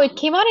 Oh, it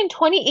came out in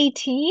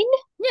 2018?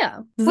 Yeah.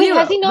 Wait,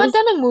 has Zero. he not This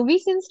done a movie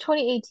since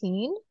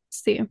 2018?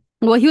 see.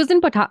 Well, he was in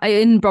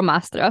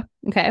Brahmastra.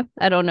 Okay.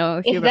 I don't know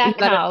if you If remember.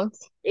 that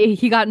counts.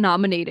 He got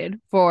nominated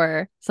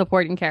for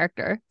supporting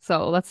character.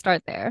 So let's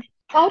start there.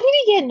 How did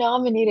he get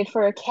nominated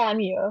for a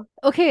cameo?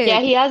 Yeah,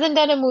 Okay, he hasn't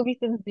done a movie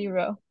since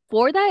Zero.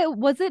 for that,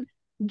 was it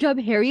Jab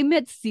Harry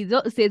met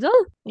Sejal?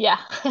 Yeah.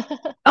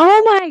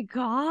 Oh my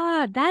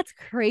God, that's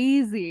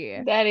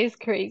crazy. That is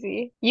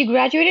crazy. You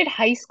graduated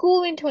high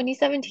school in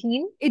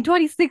 2017? In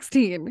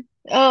 2016.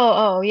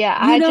 Oh, yeah.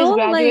 You I just know,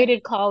 like,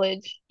 graduated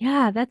college.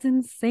 yeah, that's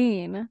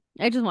insane.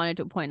 I just wanted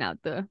to point out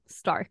the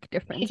stark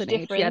difference Age in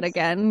age yet difference.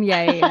 again.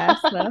 Yeah, yeah, yeah.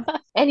 So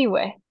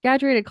Anyway,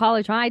 graduated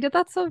college, huh? I did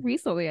that so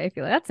recently. I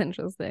feel like that's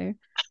interesting.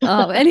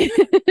 Any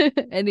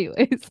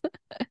anyways.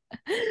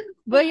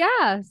 But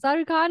yeah,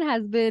 Sarukhan Khan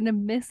has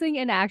been missing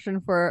in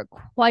action for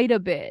quite a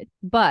bit.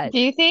 But do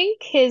you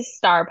think his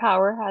star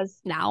power has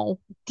now,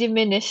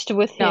 diminished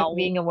with him no,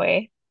 being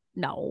away?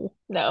 no.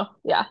 No.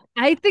 Yeah.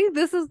 I think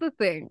this is the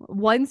thing.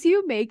 Once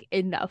you make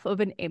enough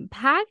of an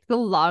impact, the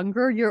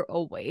longer you're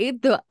away,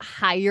 the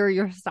higher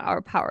your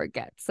star power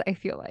gets, I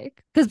feel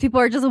like. Because people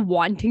are just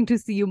wanting to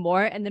see you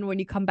more. And then when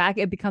you come back,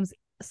 it becomes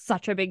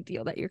such a big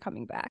deal that you're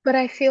coming back. But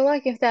I feel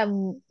like if that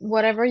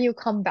whatever you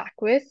come back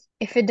with,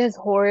 if it does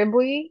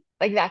horribly,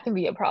 like that can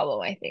be a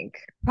problem, I think.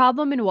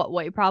 Problem in what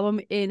way? Problem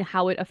in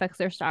how it affects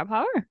their star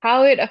power?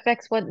 How it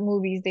affects what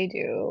movies they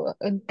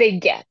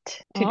get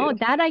to Oh, do.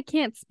 that I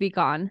can't speak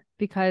on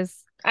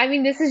because, I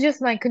mean, this is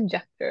just my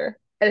conjecture.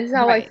 This is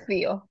how I right.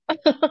 feel.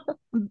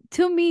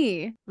 To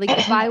me, like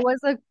if I was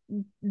a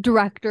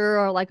director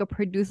or like a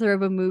producer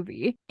of a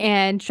movie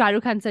and Shah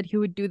Rukh Khan said he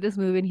would do this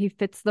movie and he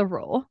fits the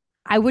role,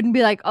 I wouldn't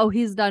be like, oh,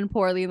 he's done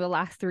poorly in the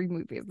last three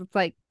movies. It's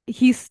like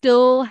he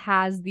still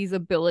has these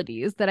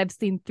abilities that I've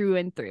seen through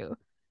and through,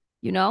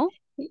 you know?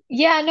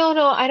 Yeah,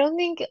 no, I don't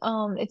think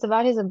it's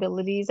about his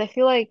abilities. I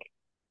feel like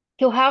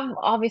he'll have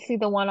obviously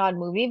the one odd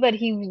movie, but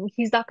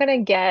he's not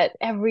gonna get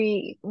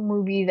every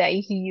movie that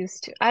he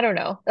used to. I don't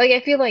know. Like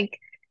I feel like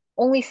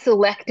only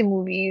select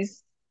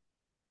movies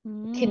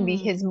can be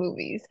Mm. his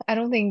movies. I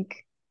don't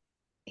think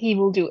he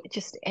will do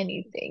just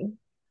anything.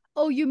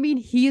 Oh, you mean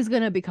he's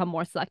gonna become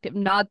more selective,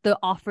 not the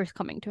offers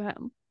coming to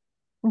him?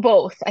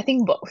 Both. I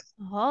think both.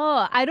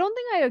 Oh, I don't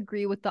think I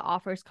agree with the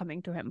offers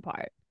coming to him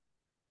part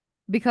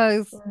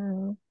because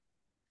Mm.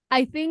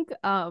 I think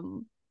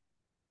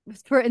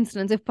for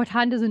instance, if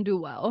Pathan doesn't do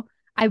well,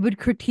 I would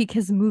critique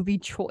his movie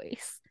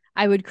choice.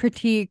 I would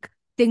critique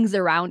things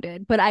around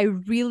it, but I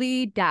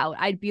really doubt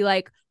I'd be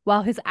like,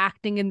 well, his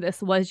acting in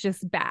this was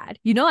just bad.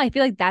 You know, I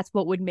feel like that's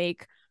what would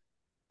make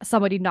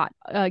somebody not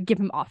give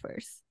him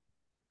offers.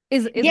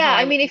 Is Yeah, how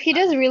I I would mean, if think he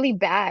about does it. really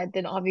bad,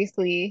 then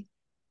obviously,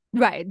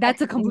 Right,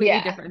 that's a completely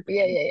yeah, different thing.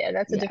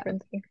 that's a Yeah.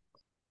 different thing.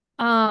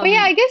 But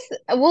yeah, Um. I guess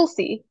we'll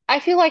see. I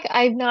feel like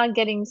I'm not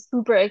getting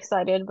super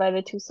excited by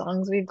the two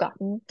songs we've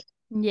gotten.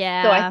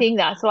 So I Yeah. think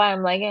that's why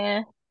I'm like,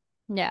 eh,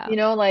 Yeah.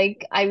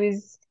 like I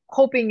was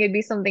hoping it'd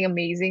be something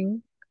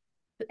amazing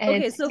and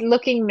Okay. it's So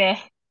looking meh.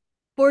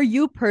 for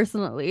you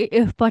personally,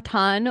 if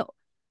Pathan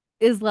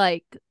is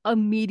like a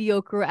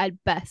mediocre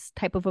at best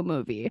type of a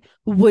movie,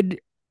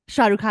 would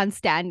Shah Rukh Khan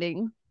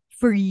standing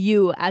for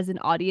you as an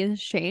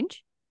audience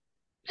change?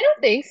 I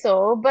don't think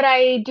so, but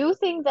I do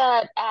think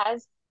that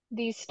as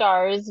these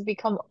stars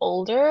become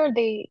older,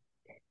 they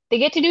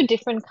get to do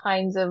different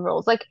kinds of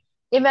roles. Like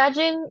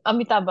imagine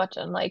Amitabh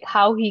Bachchan, like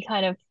how he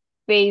kind of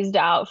phased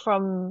out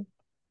from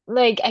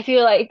like I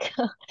feel like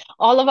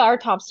all of our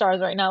top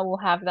stars right now will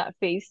have that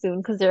phase soon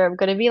because they're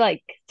gonna be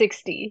like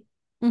 60.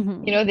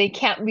 Mm-hmm. They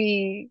can't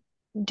be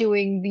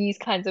doing these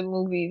kinds of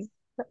movies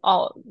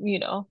all,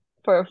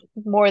 for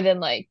more than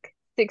like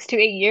 6 to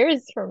 8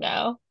 years from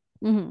now.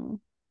 Mm-hmm.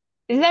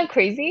 Isn't that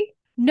crazy?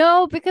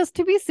 No, because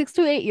to be 6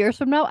 to 8 years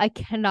from now, I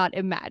cannot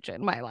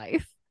imagine my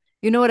life.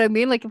 You know what I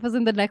mean? Like if it was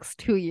in the next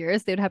 2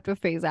 years, they'd have to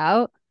phase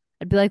out.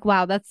 I'd be like,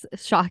 wow, that's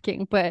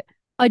shocking. But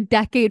a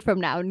decade from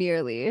now,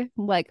 nearly, I'm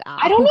like,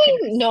 I ah, don't who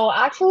even cares? know.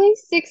 Actually,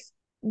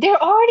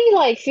 they're already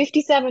like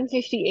 57,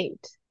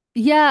 58.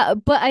 Yeah,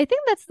 but I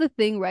think that's the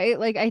thing, right?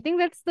 Like I think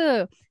that's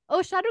the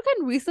oh, Shah Rukh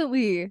Khan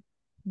recently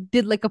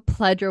did like a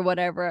pledge or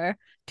whatever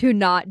to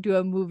not do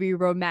a movie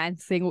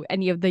romancing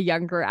any of the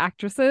younger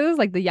actresses,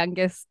 like the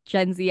youngest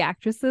Gen Z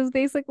actresses,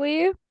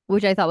 basically,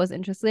 which I thought was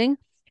interesting.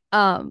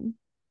 Um,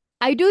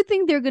 I do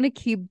think they're gonna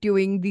keep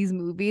doing these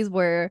movies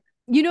where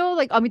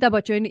like Amitabh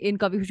Bachchan in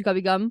Kabhi Khushi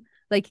Kabhi Gum,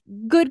 like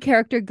good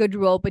character, good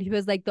role, but he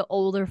was like the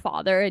older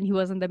father and he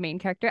wasn't the main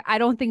character. I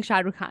don't think Shah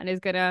Rukh Khan is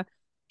gonna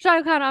Shah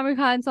Rukh Khan, Amir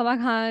Khan, Salman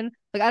Khan,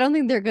 like I don't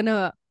think they're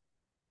gonna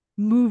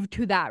move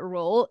to that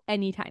role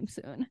anytime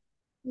soon.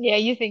 Yeah,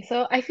 you think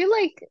so? I feel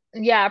like,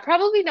 yeah,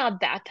 probably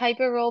not that type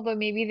of role, but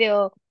maybe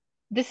they'll.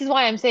 This is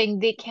why I'm saying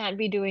they can't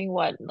be doing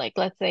what, like,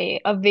 let's say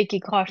a Vicky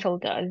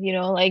Kaushal does,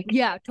 like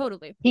Yeah,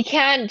 totally. he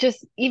can't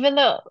just, even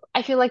though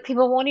I feel like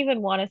people won't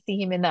even want to see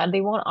him in that.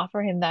 They won't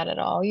offer him that at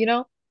all.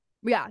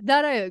 Yeah,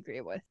 that I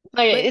agree with.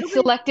 Like But it'll it's be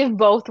selective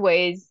both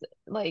ways.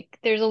 Like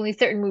there's only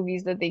certain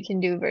movies that they can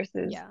do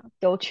versus yeah.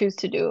 they'll choose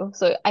to do.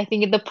 So I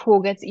think the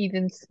pool gets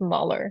even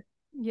smaller.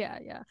 Yeah,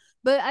 yeah.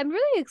 But I'm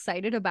really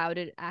excited about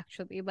it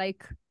actually.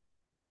 Like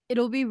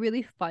it'll be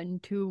really fun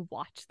to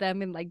watch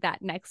them in like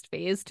that next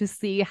phase to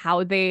see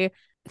how they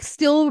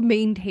still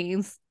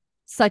maintain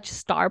such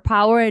star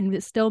power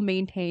and still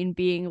maintain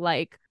being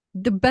like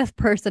the best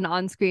person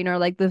on screen or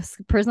like the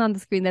person on the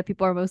screen that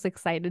people are most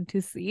excited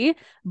to see,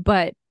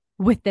 but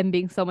with them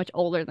being so much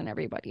older than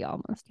everybody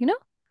almost.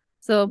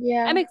 So I'm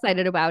Yeah.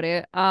 excited about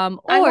it. I'm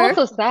Or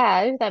also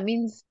sad. That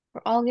means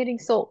we're all getting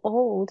so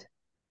old.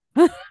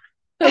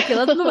 okay,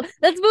 let's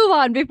move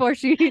on before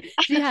she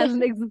has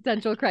an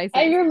existential I crisis.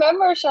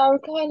 remember Shah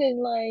Rukh Khan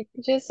in like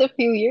just a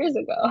few years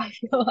ago. I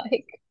feel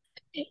like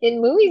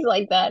in movies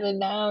like that, and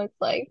now it's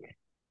like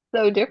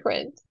so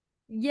different.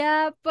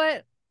 Yeah,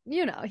 but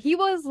he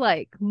was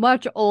like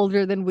much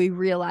older than we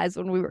realized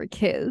when we were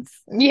kids.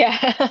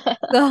 Yeah.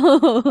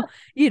 So,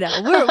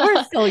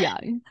 we're still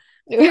young.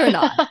 Fear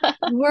not.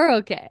 We're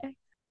okay.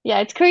 Yeah,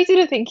 it's crazy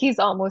to think he's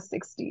almost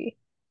 60.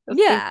 That's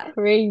like Yeah.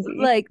 crazy.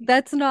 Like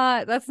that's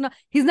not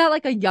he's not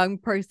like a young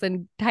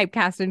person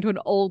typecast into an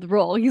old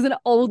role. He's an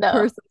old No.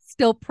 person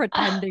still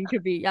pretending to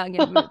be young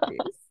in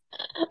movies.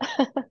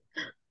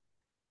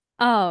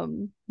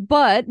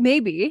 But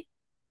maybe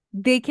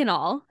they can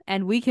all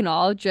and we can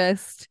all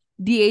just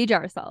de-age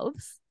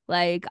ourselves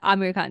like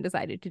Amir Khan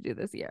decided to do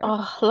this year.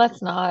 Oh,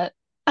 let's not.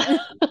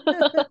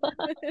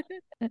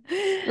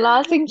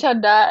 Lal Singh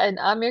Chadda and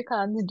Amir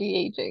Khan's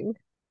de-aging.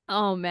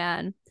 Oh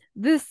man,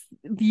 this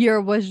year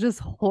was just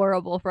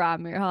horrible for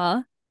Amir,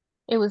 huh?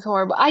 It was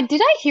horrible. I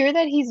hear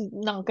that he's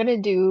not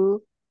gonna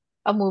do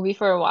a movie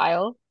for a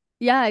while.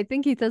 Yeah, I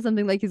think he said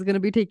something like he's gonna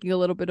be taking a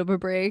little bit of a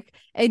break.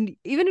 And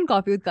even in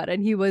Coffee with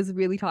Karan, he was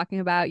really talking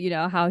about,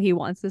 how he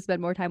wants to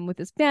spend more time with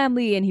his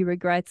family and he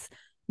regrets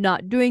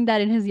not doing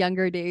that in his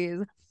younger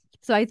days.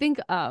 So I think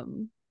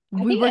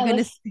I we think were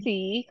gonna see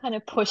LSC kind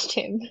of pushed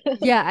him.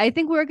 yeah, I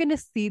think we're gonna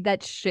see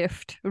that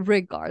shift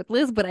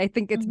regardless, but I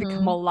think it's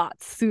become Hmm. a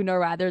lot sooner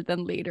rather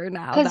than later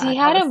now Because he that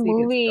had a LSC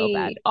did so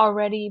bad. movie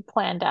already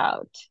planned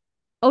out.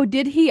 Oh,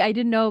 did he? I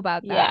didn't know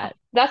about Yeah, that.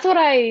 that's what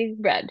I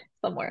read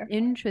somewhere.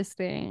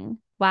 Interesting.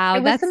 It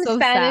Wow, was that's some so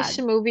Spanish sad.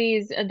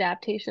 movies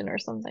adaptation or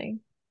something.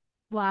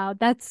 Wow,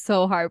 that's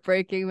so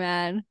heartbreaking,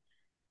 man.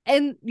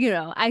 And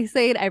I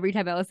say it every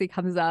time LSD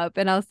comes up,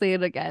 and I'll say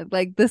it again.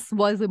 Like this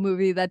was a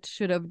movie that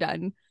should have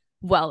done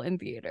well in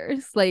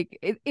theaters. Like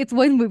it's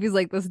when movies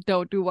like this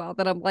don't do well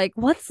that I'm like,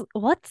 what's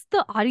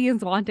the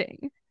audience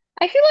wanting?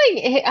 I feel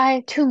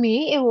like to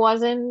me, it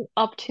wasn't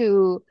up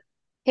to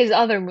his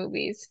other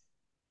movies.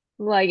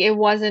 Like it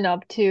wasn't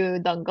up to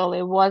Dangal.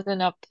 It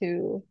wasn't up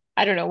to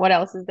I don't know what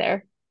else is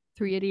there.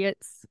 Three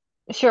Idiots.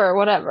 Sure,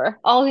 whatever.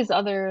 All his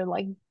other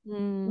like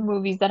Mm,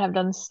 movies that have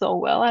done so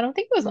well. I don't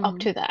think it was up mm.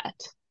 to that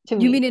to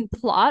You mean me. in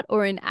plot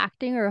or in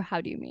acting, or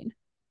how do you mean?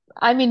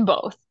 I mean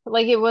both.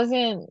 Like it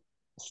wasn't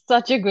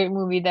such a great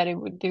movie that it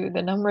would do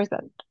the numbers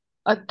that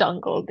a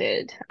Dangal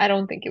did. I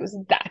don't think it was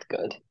that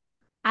good.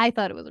 I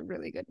thought it was a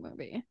really good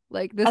movie.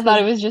 Like I this thought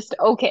was it was just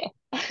okay.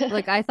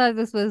 like I thought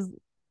this was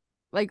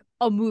like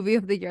a movie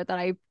of the year that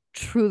I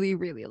truly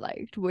really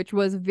liked, which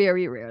was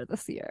very rare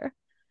this year.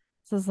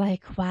 So it's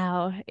like,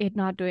 wow, it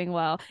not doing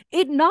well.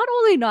 It not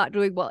only not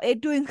doing well,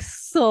 it doing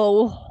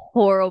so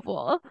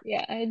horrible.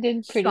 Yeah, I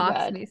did pretty Shocks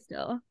bad. me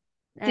still.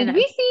 And Did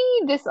we see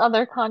this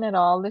other con at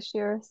all this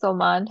year,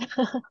 Salman?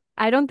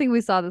 I don't think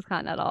we saw this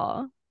kind at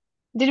all.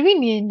 Did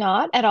we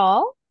not at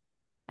all?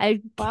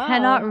 I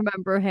cannot Wow.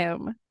 remember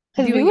him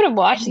Because we doing would have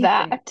watched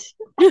anything. that.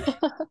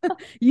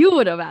 You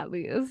would have at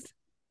least.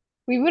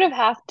 We would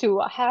have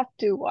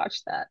to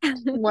watch that,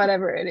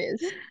 whatever it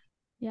is.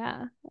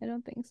 Yeah, I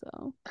don't think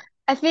so.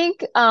 I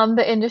think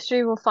the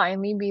industry will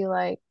finally be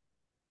like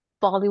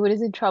Bollywood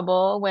is in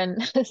trouble when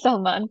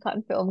Salman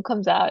Khan film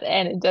comes out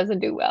and it doesn't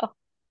do well.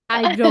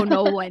 I don't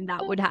know when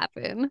that would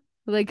happen.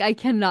 Like, I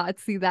cannot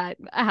see that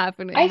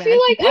happening, I feel man.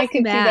 like I could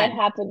see that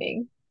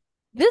happening.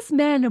 This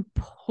man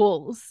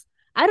pulls.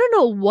 I don't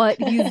know what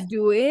he's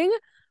doing,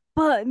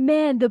 but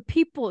man, the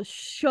people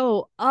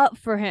show up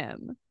for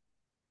him.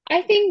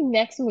 I think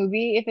next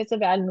movie, if it's a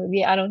bad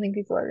movie, I don't think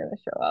people are gonna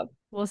show up.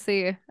 We'll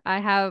see.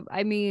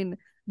 I mean,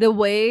 the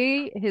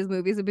way his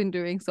movies have been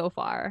doing so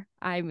far,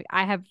 I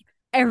have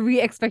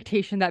every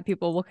expectation that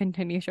people will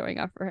continue showing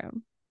up for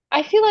him.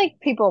 I feel like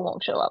people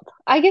won't show up.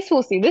 I guess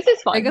we'll see. This is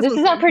I fun. guess This we'll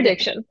is our see. Yeah.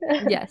 prediction.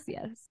 Yes,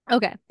 yes.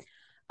 Okay.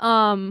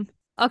 Um,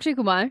 Akshay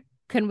Kumar,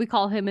 can we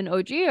call him an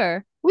OG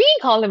or We can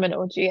call him an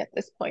OG at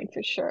this point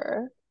for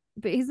sure.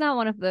 but he's not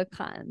one of the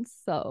cons,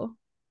 so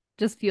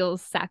just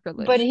feels But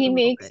sacrilege he a little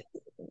makes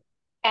bit.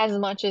 as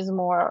much as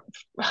more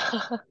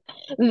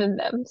than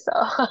them. So,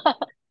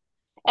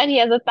 and he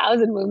has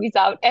 1,000 movies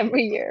out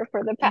every year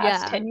for the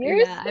past Yeah, 10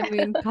 years. yeah. I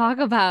mean, talk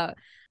about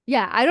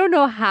yeah, I don't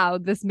know how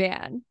this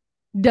man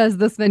does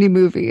this many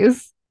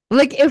movies.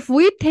 Like if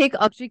we take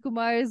Akshay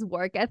Kumar's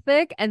work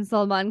ethic and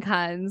Salman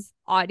Khan's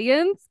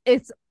audience,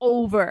 it's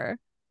over.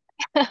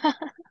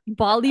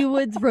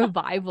 Bollywood's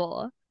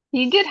revival.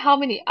 He did how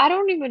many? I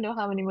don't even know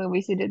how many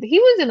movies he did. He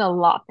was in a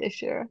lot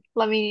this year.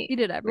 He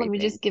did Let me everything.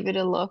 just give it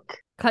a look.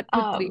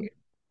 Katputli.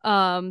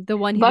 Um, The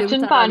one he did with Bachchan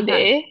Sara Ali Khan.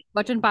 Pandey,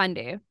 Bachchan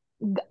Pandey.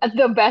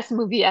 the best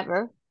movie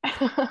ever.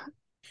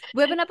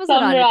 We have an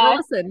episode on it. Go Samrat,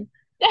 listen.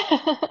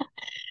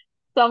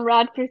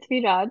 Samrat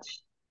Prithviraj,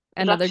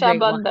 Another Raksha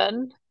great one.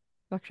 Bandhan,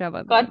 Raksha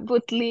Bandhan.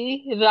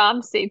 Katputli,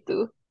 Ram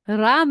Setu.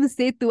 Ram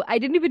Setu. I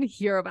didn't even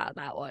hear about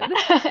that one.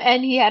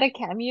 And he had a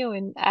cameo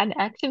in An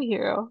Action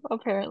Hero,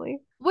 apparently.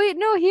 Wait,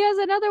 no, he has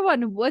another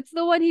one. What's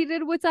the one he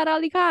did with Sara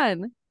Ali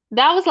Khan?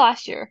 That was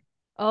last year.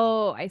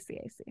 Oh, I see,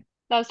 I see.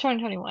 That was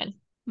 2021.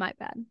 My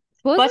bad.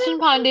 Wasn't Bachchan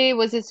it Pandey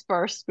was his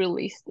first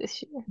release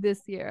this year.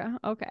 this year?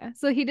 Okay.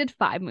 So he did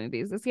 5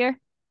 movies this year?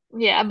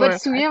 Yeah, but 4 or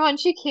 5.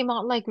 Suryavanshi came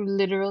out like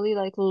literally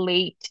like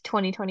late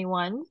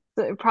 2021.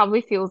 So it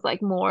probably feels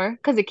like more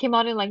because it came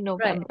out in like Right.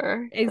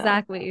 November. So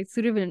Exactly. yeah.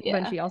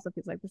 Suryavanshi also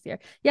feels like this year.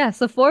 Yeah,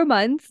 so 4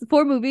 months,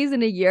 4 movies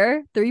in a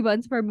year, 3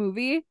 months per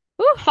movie.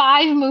 Woo,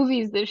 5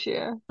 movies this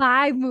year.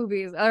 5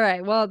 movies. All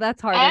right. Well,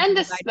 that's harder to And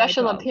a divide by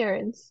special 12.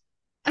 appearance.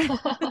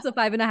 It's a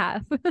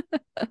 5.5.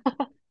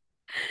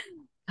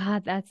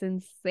 God, that's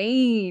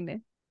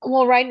insane.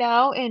 Well, right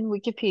now in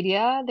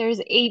Wikipedia, there's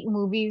 8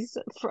 movies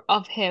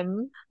of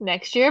him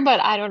next year, but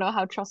I don't know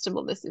how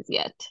trustable this is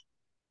yet.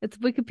 It's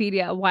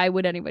Wikipedia. Why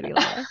would anybody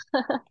lie?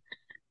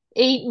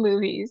 8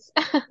 movies.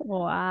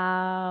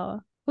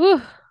 Wow.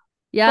 Whew.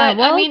 Yeah,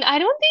 But I well, mean, I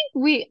don't think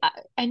we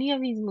any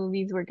of these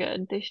movies were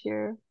good this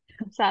year,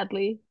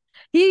 sadly.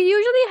 he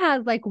usually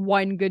has like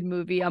one good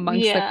movie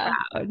amongst the Yeah.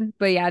 crowd.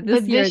 But yeah,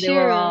 this But year this they were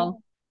year,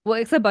 all well,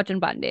 except Bachchan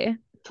Pandey.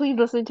 please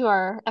listen to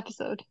our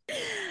episode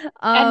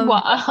and Um,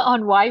 why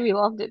on why we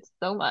loved it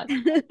so much.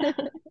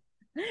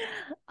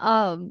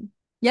 um,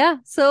 yeah.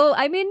 So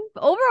I mean,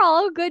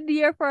 overall, good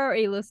year for our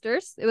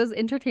A-listers. It was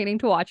entertaining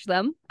to watch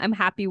them. I'm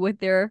happy with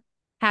their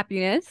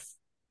happiness.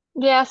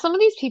 Yeah, some of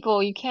these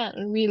people you can't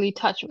really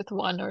touch with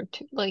one or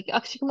two. Like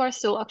Akshay Kumar is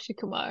still Akshay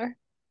Kumar,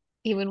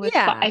 even with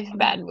Yeah, 5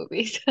 bad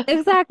movies.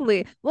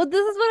 exactly. Well,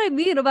 this is what I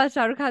mean about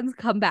Shah Rukh Khan's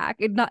comeback.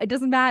 It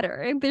doesn't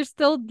matter. They're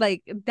still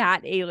like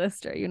that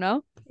A-lister, you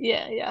know?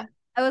 Yeah, yeah.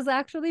 I was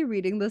actually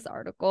reading this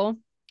article.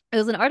 It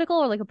was an article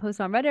or like a post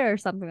on Reddit or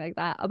something like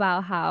that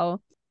about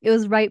how it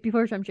was right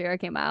before Shamshira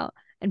came out,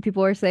 and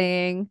people were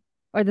saying,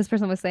 or this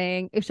person was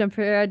saying, if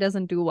Shamshira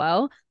doesn't do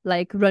well,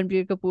 like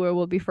Ranbir Kapoor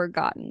will be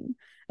forgotten.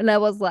 And I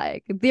was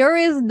like, there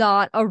is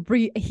not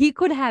he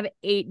could have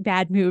 8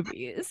 bad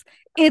movies.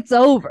 It's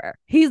over.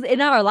 He's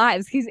in our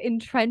lives. He's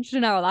entrenched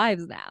in our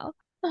lives now.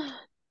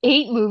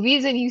 8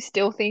 movies and you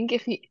still think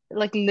if he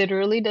like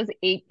literally does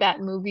 8 bad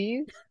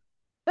movies?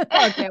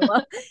 Okay,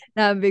 well,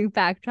 now I'm being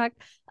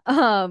backtracked.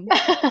 Um,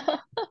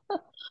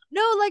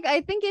 No, like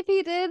I think if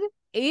he did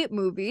 8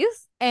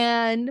 movies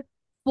and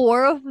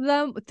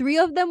 3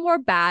 of them were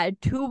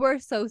bad, 2 were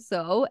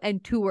so-so,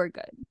 and 2 were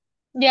good.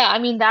 Yeah, I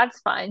mean that's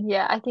fine.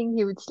 Yeah, I think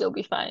he would still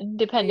be fine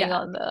depending Yeah.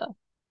 on the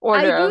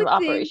I order of do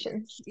think,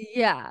 operations.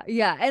 yeah,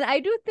 yeah. And I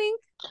do think,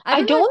 I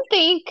I don't know if, don't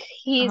think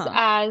he's uh-huh,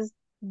 as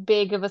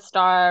big of a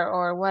star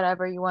or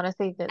whatever you want to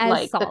say that as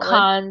like the solid.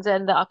 Khans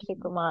and the Akshay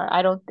Kumar.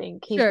 I don't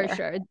think he's Sure, there.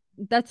 sure.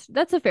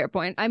 That's a fair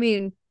point. I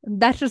mean,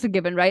 that's just a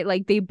given, right?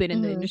 Like they've been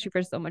in the Hmm. industry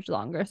for so much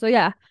longer. So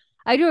yeah,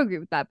 I do agree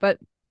with that. But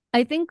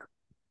I think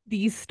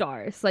these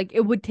stars, like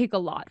it would take a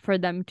lot for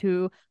them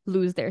to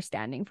lose their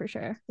standing for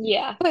sure.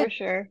 Yeah, But for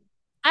sure.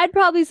 I'd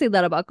probably say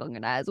that about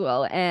Kangana as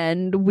well.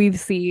 And we've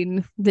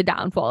seen the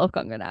downfall of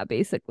Kangana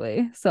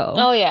basically. So,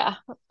 Oh yeah.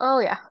 Oh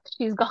yeah.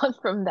 She's gone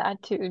from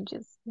that to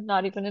just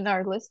not even in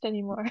our list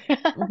anymore.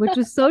 which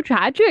is so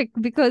tragic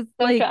because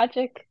So like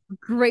tragic.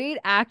 great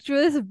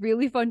actress,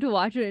 really fun to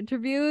watch in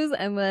interviews,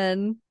 and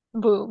then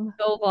Boom.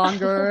 no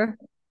longer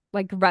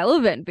like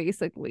relevant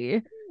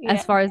basically. as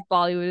Yeah. far as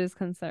Bollywood is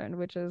concerned,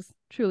 which is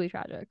truly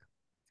tragic.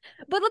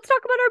 But let's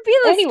talk about our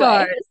B-list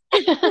Anyway,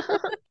 stars.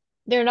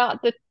 they're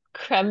not the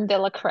creme de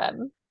la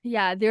creme,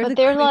 Yeah, they're but the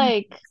they're cream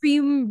like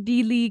cream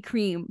dealy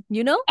cream,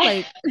 you know?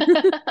 Like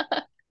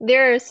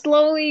they're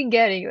slowly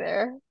getting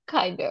there,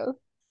 kind of.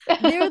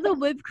 they're the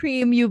whipped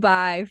cream you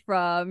buy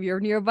from your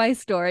nearby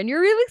store and you're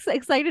really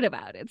excited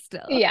about it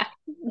still. Yeah,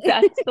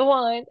 that's the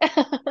one.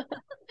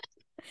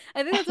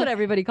 I think that's what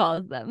everybody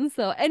calls them.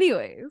 So,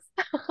 anyways,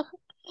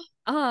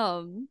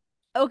 um,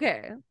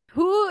 okay.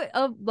 Who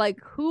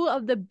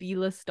of the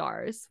B-list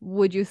stars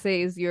would you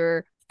say is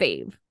your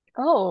fave?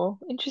 Oh,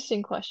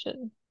 interesting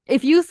question.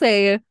 If you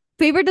say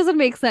favorite doesn't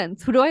make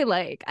sense, who do I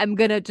like? I'm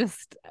gonna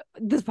just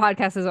this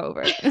podcast is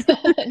over.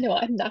 No,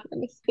 I'm not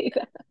going to say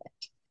that.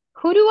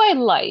 Who do I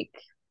like?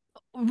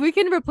 We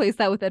can replace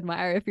that with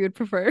admire if you would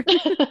prefer.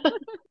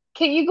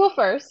 Can you go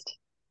first?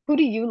 Who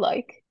do you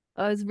like?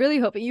 I was really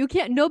hoping you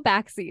can't no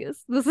backsies.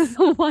 This is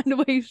a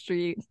one-way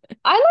street.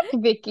 I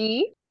like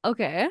Vicky.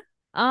 Okay.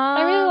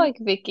 I really Um, like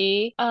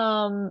Vicky.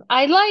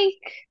 I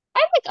like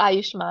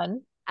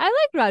Ayushman.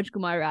 I like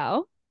Rajkumar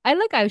Rao. I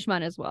like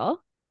Ayushmann as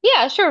well.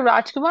 Yeah, sure,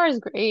 Rajkumar is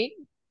great.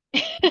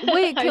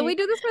 Wait, can I we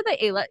do this for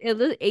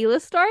the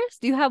A-list stars?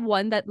 Do you have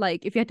one that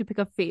like if you had to pick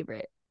a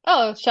favorite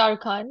Oh, Shah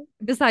Rukh Khan.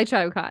 besides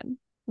Shah Rukh Khan?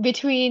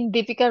 Between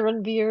Deepika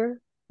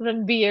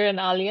Ranbir and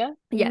Alia.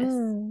 Yes.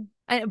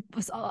 And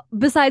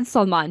besides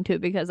Salman too,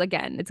 because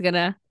again, it's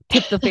gonna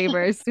tip the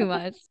favors too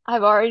much.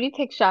 I've already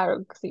picked Shah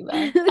Rukh,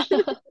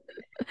 Siba.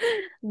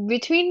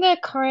 Between the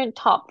current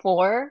top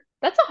four,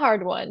 that's a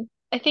hard one.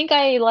 I think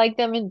I like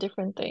them in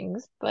different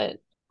things, but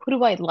who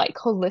do I like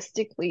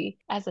holistically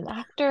as an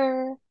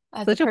actor,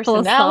 as a Such a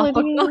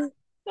philosophical. personality?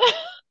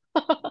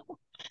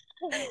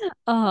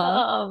 Uh-huh.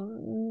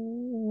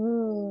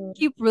 Um,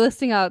 Keep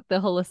listing out the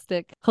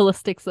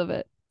holistics of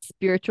it.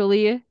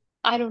 Spiritually.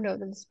 I don't know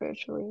them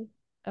spiritually.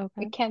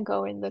 Okay. It can't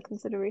go in the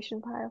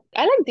consideration pile.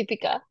 I like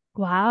Deepika.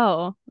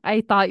 Wow.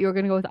 I thought you were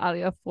gonna go with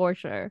Alia for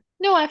sure.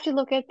 No, I have to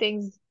look at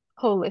things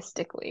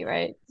holistically,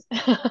 right?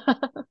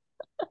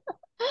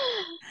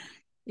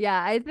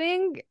 Yeah, I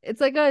think it's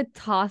like a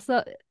toss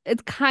up.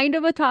 It's kind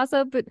of a toss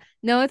up, but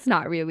no, it's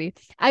not really.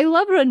 I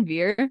love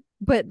Ranveer,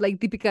 but like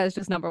Deepika is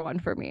just number one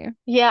for me.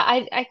 Yeah,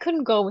 I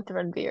couldn't go with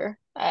Ranveer.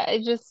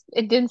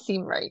 It didn't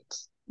seem right.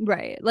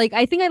 Right. Like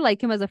I think I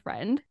like him as a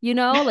friend, you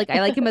know? Like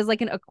I like him as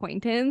like an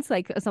acquaintance,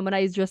 like someone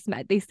I just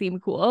met. They seem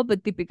cool,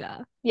 but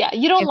Deepika, Yeah,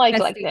 you don't if like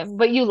besties, them,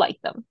 but you like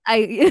them.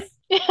 I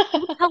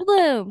don't tell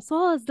them.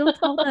 Sauce, don't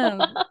tell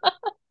them.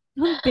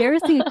 So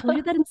embarrassing. I told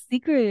you that in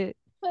secret.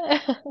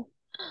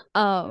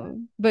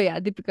 But yeah,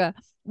 Deepika,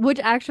 which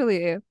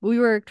actually we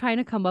were trying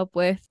to come up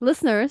with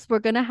listeners, we're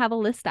gonna have a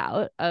list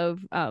out of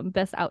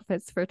best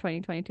outfits for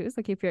 2022.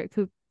 So keep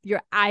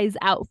your eyes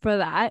out for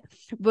that.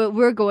 But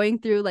we're going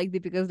through like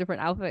Deepika's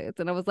different outfits,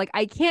 and I was like,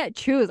 I can't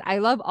choose. I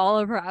love all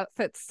of her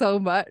outfits so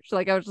much.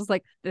 Like I was just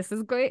like, this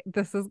is great,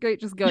 this is great.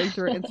 Just going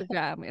through her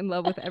Instagram, in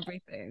love with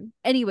everything.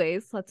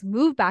 Anyways, let's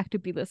move back to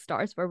B-list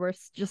stars where we're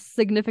just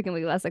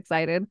significantly less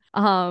excited.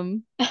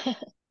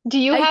 Do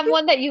you I have think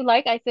one that you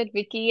like? I said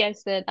Vicky, I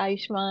said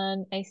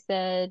Ayushman, I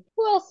said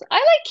who else? I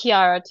like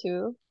Kiara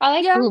too. I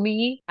like yeah,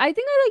 Bhumi. I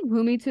think I like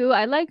Bhumi too.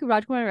 I like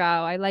Rajkumar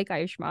Rao. I like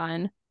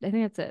Ayushman. I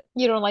think that's it.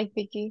 You don't like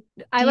Vicky.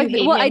 I Do you like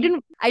hate well,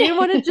 him? I didn't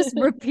want to just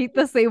repeat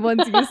the same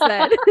ones you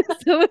said.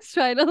 So I was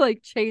trying to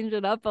like change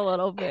it up a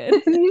little bit.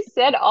 You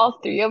said all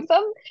three of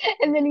them,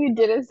 and then you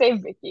didn't say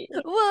Vicky.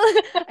 Well,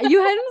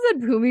 you hadn't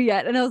said Bhumi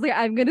yet, and I was like,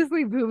 I'm gonna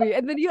say Bhumi,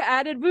 and then you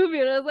added Bhumi,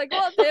 and I was like,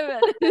 well, damn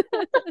it.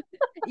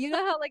 You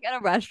know how like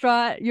at a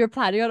restaurant you're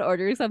planning on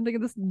ordering something,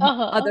 and this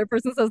Uh-huh. other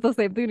person says the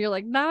same thing, and you're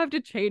like, now I have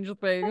to change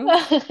things.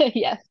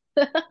 Yes.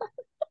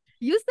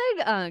 You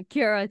said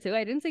Kiara too.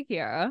 I didn't say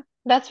Kiara.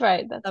 That's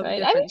right. That's Of right. I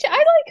mean, I differences.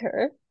 like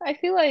her. I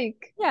feel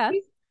like Yeah. I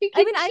mean,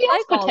 I she has like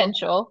all of them,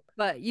 potential.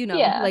 but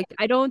Yeah. like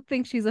I don't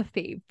think she's a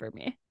fave for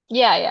me.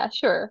 Yeah, yeah,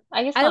 sure.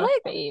 I guess I not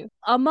like a fave.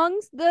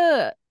 amongst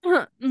the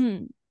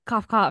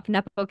cough cough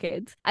Nepo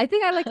kids. I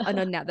think I like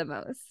Ananya the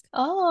most.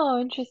 Oh,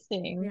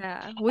 interesting.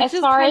 Yeah, which As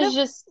is far kind as of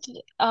just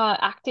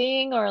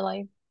acting or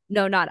like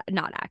no, not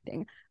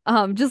acting.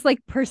 Just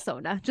like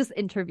persona, just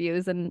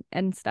interviews and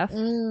stuff.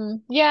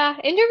 yeah,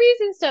 interviews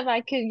and stuff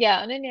I could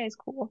yeah, Ananya is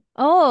cool.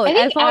 Oh, I I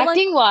think felt like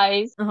acting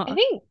wise, uh-huh. I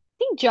think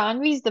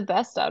Janvi's the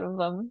best out of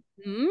them.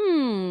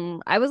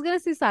 I was gonna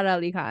say Sara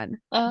Ali Khan,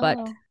 but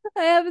Oh.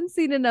 I haven't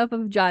seen enough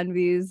of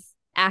Janvi's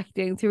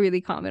acting to really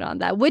comment on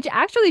that. Which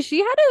actually, she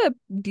had a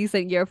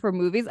decent year for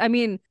movies. I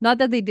mean, not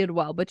that they did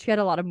well, but she had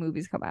a lot of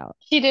movies come out.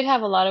 She did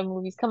have a lot of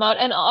movies come out,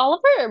 and all of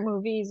her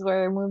movies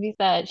were movies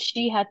that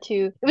she had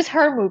to. It was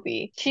her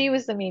movie. She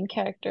was the main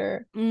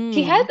character. Mm.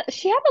 She had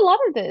a lot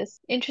of this,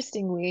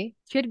 interestingly.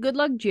 She had Good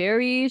Luck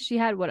Jerry. She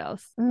had what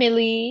else?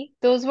 Millie,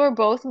 those were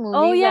both Oh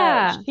movies that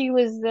yeah, she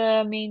was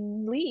the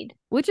main lead.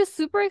 which is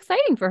super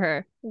exciting for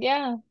her.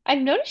 Yeah, I've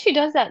noticed she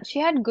does that. She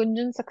had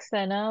Gunjan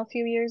Saxena a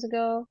few years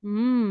ago.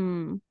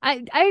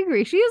 I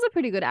agree. She is a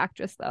pretty good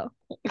actress though.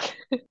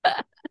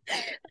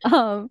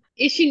 Um,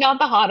 Is she not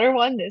the hotter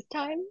one this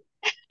time?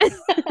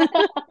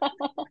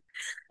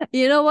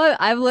 You know what?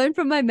 I've learned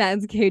from my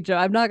man's Keijo.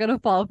 I'm not gonna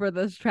fall for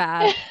this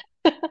trap.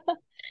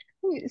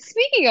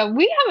 Speaking of,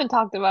 we haven't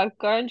talked about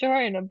Karan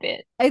Johar in a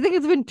bit. I think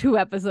it's been 2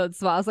 episodes,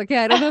 Swas. Okay,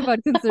 I don't know if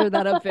I'd consider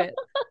that a bit.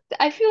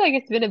 I feel like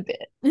it's been a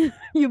bit.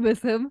 You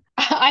miss him.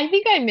 I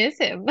think I miss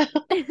him.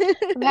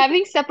 I'm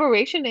having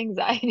separation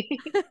anxiety.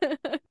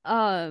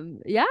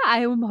 Yeah,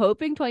 I'm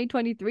hoping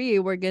 2023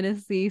 we're gonna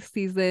see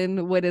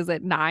season, what is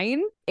it,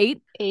 9, 8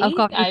 of Eight?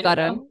 Coffee with I don't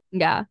Karan. know.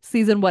 Yeah,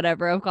 season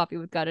whatever of Coffee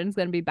with Karan is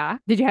gonna be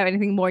back. Did you have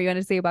anything more you want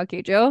to say about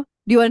Keijo?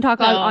 Do you want to talk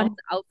on his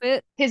No.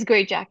 outfit? His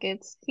great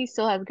jackets. He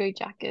still has great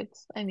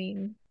jackets. I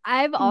mean,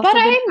 I've but also been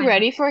I'm kind of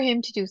ready for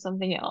him to do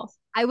something else.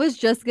 I was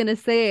just gonna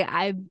say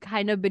I've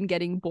kind of been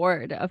getting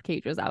bored of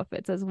Keijo's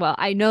outfits as well.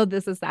 I know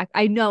this is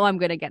I know I'm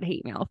gonna get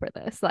hate mail for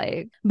this.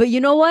 Like, but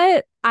you know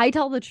what? I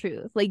tell the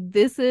truth. Like,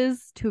 this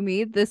is to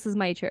me, this is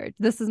my church.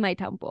 This is my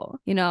temple,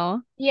 you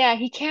know? Yeah,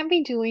 he can't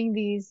be doing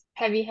these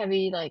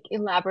heavy, like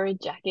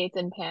elaborate jackets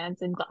and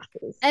pants and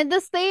glasses. And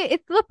it's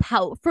the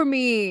pout for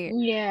me. The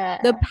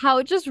Yeah.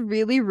 pout just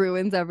really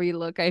ruins every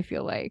look, I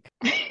feel like.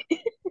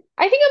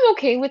 I think I'm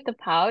okay with the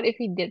pout if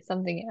he did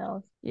something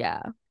else.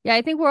 Yeah. Yeah,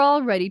 I think we're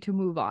all ready to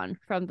move on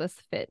from this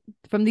fit,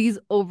 from these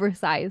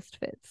oversized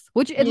fits,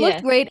 which it looked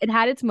Yes. great. It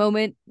had its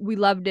moment. We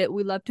loved it.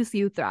 We love to see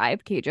you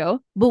thrive, Keijo,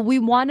 but we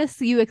want to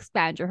see you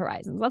expand your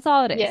horizons. That's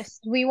all it is. Yes,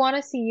 we want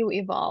to see you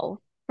evolve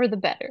for the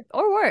better.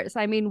 Or worse.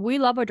 I mean, we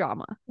love a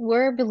drama.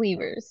 We're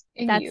believers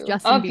in That's you,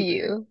 Justin of Bieber.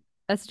 you.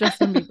 That's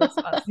Justin Bieber's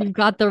us. You've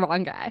got the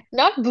wrong guy.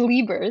 Not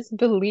believers,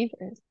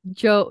 believers.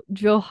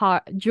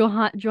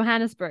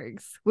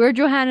 Johannesburgs. We're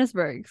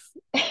Johannesburgs.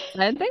 Is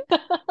that a thing?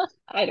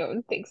 I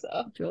don't think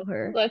so.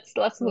 Johor. Let's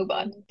move Johor.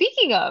 on.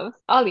 Speaking of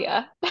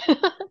Alia,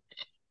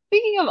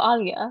 speaking of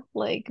Alia,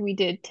 like we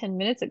did 10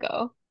 minutes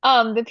ago,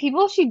 the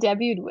people she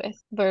debuted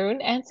with, Varun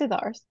and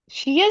Siddharth,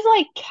 she is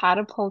like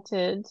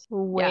catapulted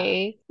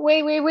Yeah.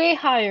 way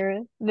higher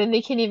than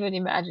they can even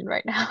imagine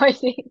right now, I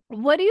think.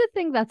 What do you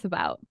think that's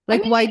about? I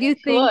Like, mean, why do you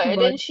she's think good,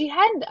 and she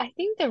had, I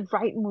think, the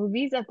right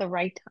movies at the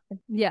right time.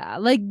 yeah,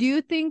 like, do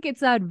you think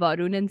it's that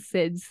Varun and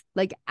Sid's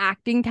like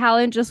acting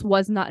talent just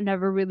was not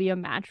never really a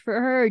match for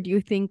her? Or do you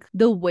think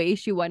the way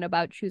she went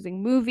about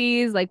choosing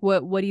movies, like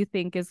what do you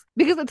think is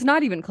because it's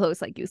not even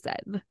close, like you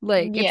said.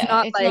 Like it's Yeah,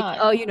 not it's like, not.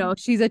 oh,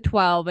 she's a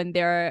 12 and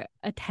they're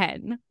a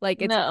 10.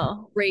 Like it's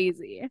No.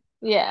 crazy.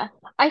 Yeah.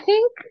 I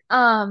think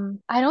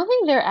I don't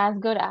think they're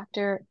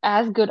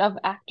as good of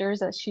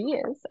actors as she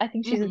is. I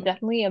think she's Hmm.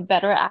 definitely a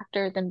better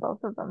actor than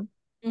both of them.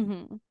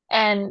 Hmm.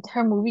 And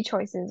her movie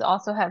choices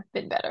also have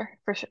been better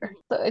for sure.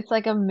 So it's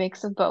like a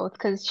mix of both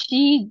because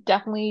she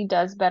definitely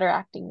does better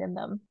acting than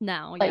them.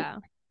 Now, Like, yeah.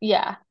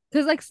 yeah,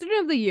 Because like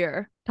student of the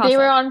year, they toss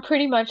were up. on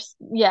pretty much,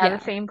 yeah, the Yeah.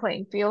 same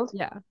playing field.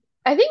 Yeah.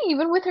 I think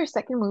even with her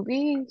second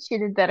movie, she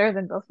did better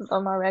than both of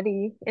them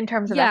already in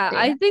terms of Yeah,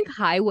 I acting. think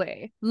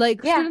Highway.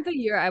 Like Yeah, student of the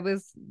year, I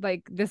was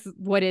like,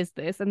 what is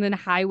this? And then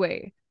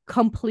Highway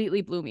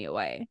completely blew me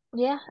away.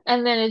 yeah.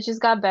 And then it just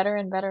got better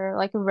and better.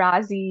 Like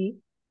Razi,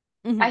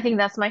 I think Hmm.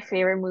 that's my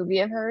favorite movie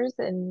of hers,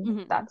 and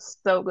Hmm. that's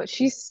so good.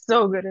 She's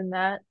so good in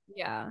that.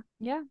 Yeah.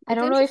 Yeah. I It's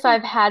don't know if interesting.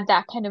 I've had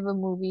that kind of a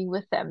movie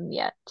with them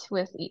yet,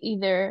 with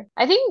either.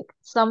 I think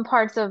some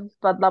parts of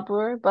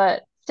Badlapur,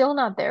 but still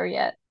not there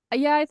yet.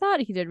 Yeah, I thought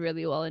he did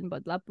really well in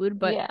Badlapur,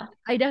 but Yeah.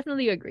 I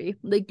definitely agree.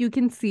 Like you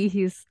can see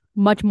he's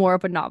much more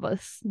of a Hmm.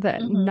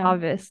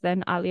 novice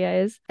than Alia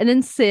is. And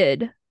then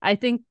Sid, I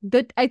think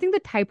the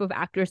type of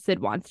actor Sid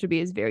wants to be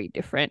is very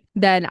different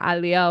than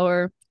Alia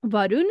or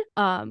Varun.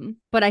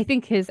 But I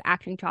think his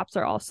acting chops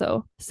are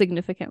also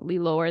significantly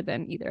lower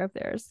than either of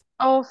theirs.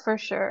 Oh, for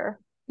sure.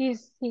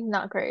 He's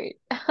not great.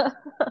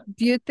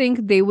 Do you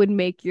think they would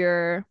make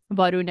your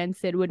Varun and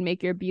Sid would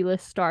make your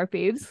B-list star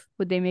faves?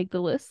 Would they make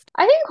the list?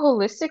 I think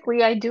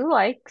holistically, I do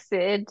like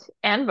Sid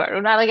and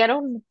Varun. I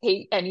don't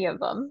hate any of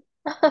them.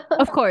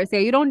 Of course, yeah,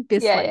 you don't Yeah,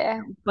 dislike yeah.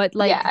 them, but Yeah,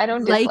 like I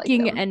don't dislike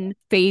liking them. and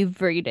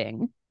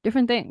favoriting,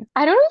 different things.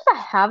 I don't know if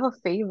I have a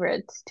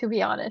favorite, to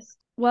be honest.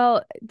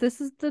 Well,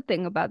 this is the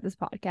thing about this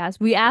podcast.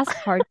 We ask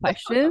hard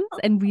questions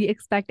and we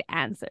expect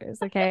answers,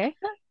 okay?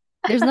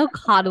 There's no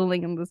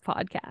coddling in this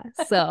podcast.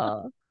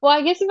 So, Well,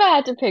 I guess if I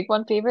had to pick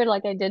one favorite,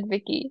 like I did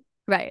Vicky.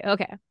 right,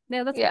 okay.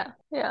 Yeah, that's fair.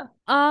 Yeah, yeah.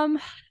 Um,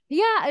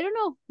 yeah, I don't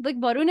know. Like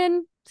Varun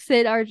and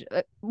Sid are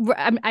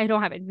I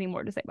don't have anything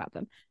more to say about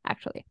them,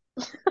 actually.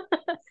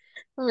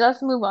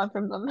 Let's move on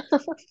from them.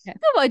 Yeah.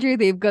 How about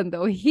Devgan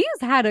though? He's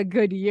had a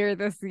good year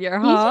this year,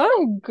 He's huh?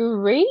 had a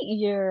great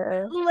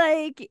year.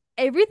 Like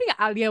everything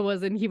Alia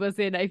was in, he was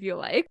in, I feel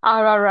like.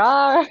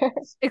 RRR.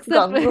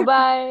 Except for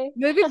Gangubai.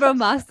 maybe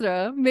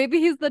Brahmastra. Maybe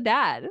he's the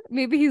dad.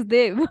 Maybe he's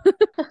Dev.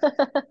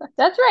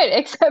 That's right,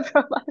 except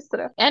for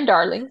Master and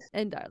Darlings.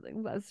 And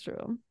darling, that's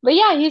true. But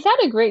yeah, he's had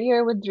a great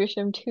year with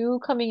Drishyam 2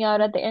 coming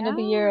out at the end of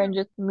the year Yeah. and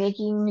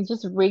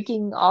just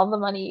raking all the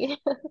money.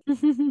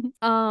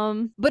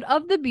 But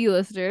of the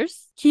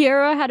B-listers,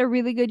 Kiera had a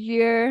really good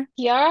year.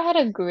 Kiara had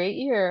a great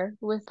year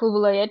with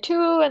Pubulaya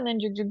 2 and then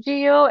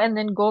Jugjugjiyo and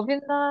then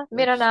Govinda.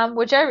 Mera Which Naam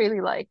which I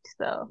really liked.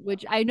 So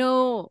which I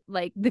know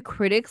like the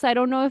critics, I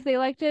don't know if they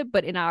liked it,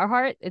 but in our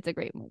heart, it's a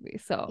great movie.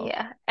 So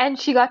yeah, and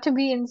she got to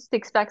be in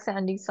Six Pack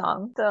Sandy's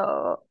song,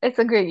 so it's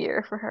a great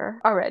year for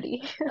her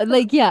already.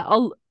 like yeah,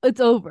 it's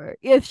over.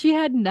 If she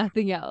had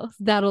nothing else,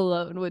 that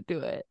alone would do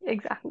it.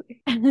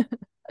 Exactly. And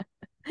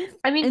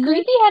I mean, then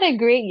Kriti had a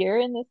great year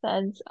in the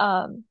sense,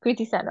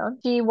 Kriti Sanon,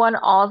 she won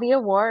all the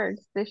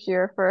awards this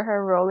year for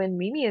her role in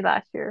Mimi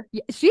last year.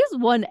 yeah, she's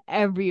won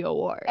every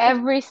award.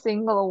 Every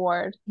single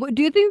award. But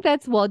do you think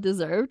that's well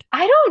deserved?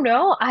 I don't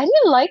know. I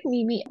didn't like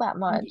Mimi that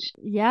much.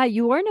 Yeah,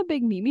 you weren't a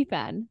big Mimi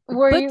fan.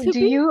 Were But you, to do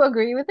be, you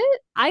agree with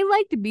it? I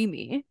liked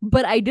Mimi,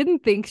 but I didn't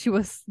think she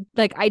was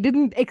like I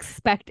didn't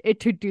expect it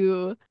to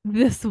do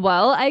this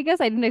well. I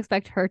guess I didn't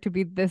expect her to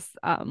be this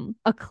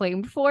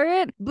acclaimed for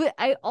it. But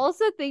I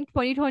also think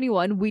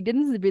 2021 we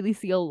didn't really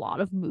see a lot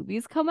of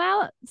movies come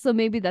out, so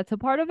maybe that's a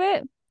part of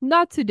it.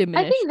 Not to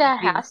I diminish think that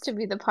has these. to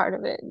be the part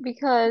of it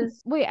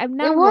because Wait, I'm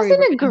it now worried we're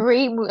wasn't a gonna.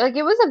 great movie. Like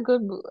it was a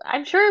good movie.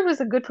 I'm sure it was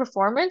a good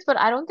performance, but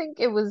I don't think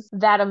it was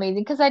that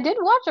amazing because I did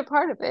watch a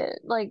part of it.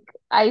 Like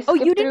I Oh,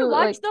 you skipped didn't through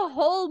watch like the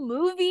whole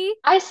movie?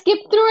 I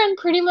skipped through and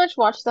pretty much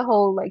watched the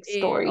whole like Yeah.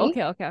 story,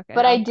 Okay, okay, okay.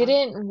 but I I'm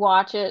didn't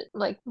watch it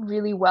like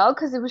really well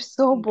because it was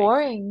so makes sense.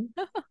 boring.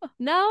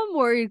 Now I'm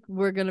worried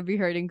we're gonna be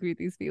hurting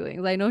Kriti's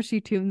feelings. I know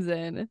she tunes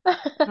in.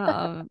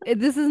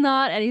 This is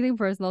not anything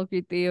personal,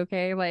 Kriti,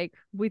 okay? Like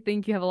we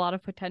think you have a lot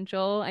of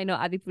potential. I know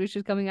Adi Purush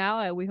is coming out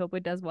and we hope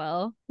it does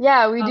well.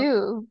 Yeah, we Um,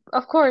 do.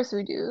 Of course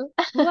we do.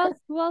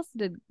 who else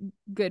did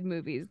good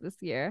movies this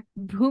year?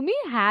 Bhumi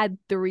had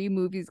 3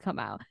 movies come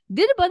out.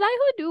 Did Badai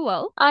do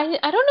well? I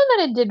don't know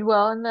that it did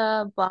well in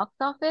the box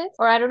office,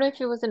 or I don't know if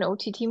it was an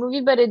OTT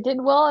movie, but it did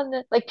well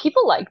and like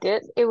people liked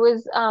it. It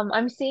was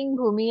I'm seeing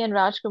Bhumi and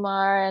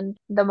Rajkumar and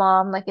the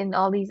mom like in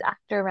all these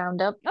actor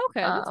roundup.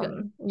 Okay, that's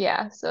good.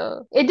 Yeah,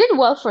 so it did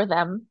well for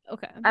them.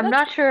 Okay, I'm that's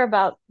not good. sure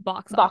about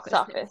Box box office.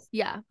 office.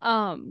 Yeah.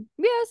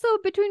 Yeah, so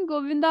between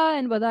Govinda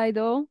and Badai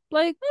though,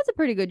 like that's a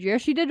pretty good year.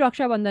 She did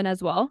Raksha Bandhan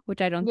as well,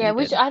 which I don't Yeah, think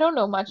which did. I don't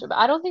know much about.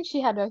 I don't think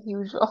she had a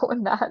huge role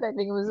in that. I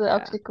think it was an Yeah.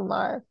 Akshay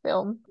Kumar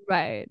film.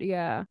 Right,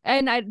 yeah.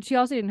 And she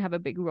also didn't have a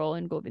big role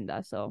in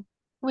Govinda, so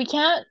We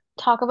can't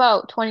talk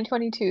about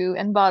 2022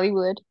 and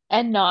Bollywood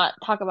and not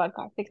talk about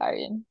Kartik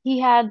Aaryan. He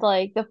had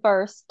like the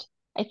first,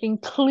 I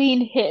think,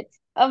 clean hit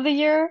of the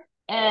year,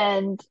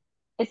 and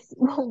it's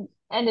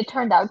and it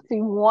turned out to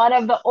be one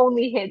of the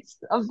only hits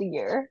of the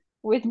year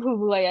with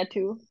Bhubulaya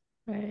 2.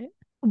 right.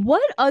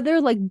 What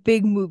other like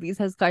big movies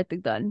has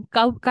Kartik done?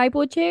 Kai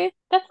Poche?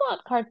 That's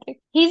not Kartik.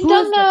 He's Who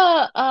done was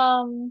that?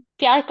 the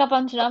Pyar Ka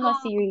Panchnama Oh,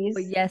 series.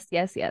 yes,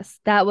 yes, yes.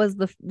 That was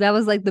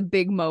like the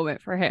big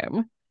moment for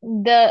him.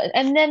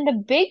 And then the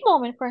big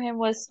moment for him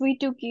was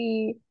Sweet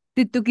Tuki.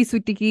 Tituki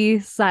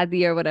Sweetiki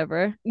Sadi or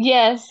whatever.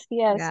 Yes,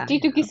 yes. Yeah,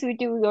 Tituki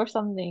Sweetie or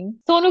something.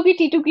 Sonu ki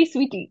Tituki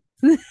Sweetie.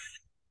 yeah.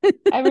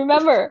 I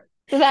remember.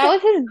 So that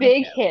was his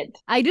big Okay. hit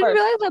I didn't first.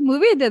 realize that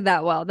movie did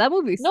that well.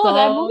 No,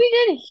 that movie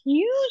did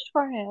huge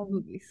for him.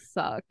 Movie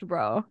sucked,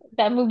 bro.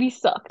 That movie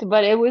sucked,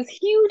 but it was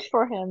huge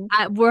for him.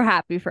 We're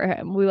happy for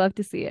him. We love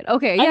to see it.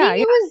 Okay, I yeah, think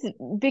yeah. it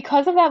was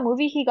because of that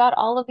movie he got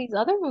all of these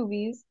other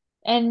movies.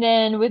 And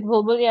then with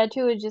Bulbulia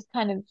too, it just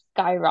kind of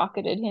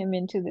skyrocketed him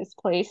into this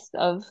place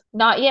of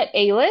not yet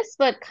A-list,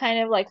 but kind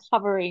of like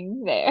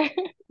hovering there.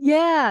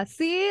 Yeah,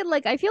 see,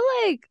 like I feel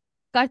like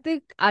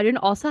Kartik Aryan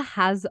also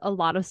has a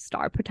lot of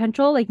star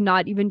potential, like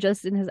not even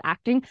just in his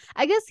acting.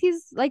 I guess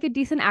he's like a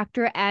decent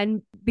actor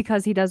and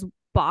because he does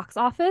box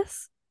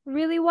office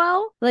really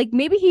well. Like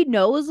maybe he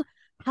knows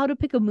how to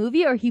pick a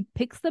movie or he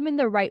picks them in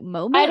the right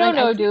I moment. don't Like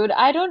I know, think dude.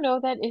 I don't know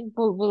that if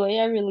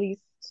Bulbulia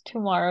released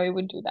tomorrow, it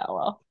would do that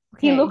well.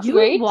 He okay, looks you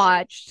great.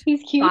 watched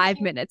He's cute.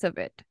 5 minutes of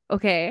it.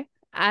 Okay.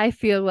 I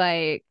feel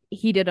like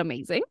he did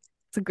amazing.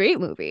 It's a great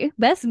movie.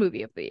 Best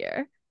movie of the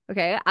year.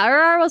 Okay.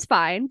 RR was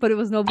fine, but it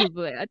was no blue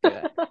to it.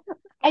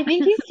 I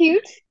think he's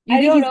cute. You I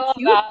think don't he's know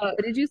cute? about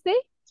What did you say?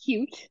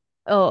 cute,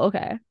 Oh,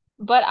 okay.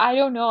 but I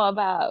don't know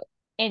about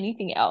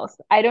anything else.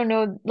 I don't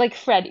know, like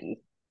Freddy.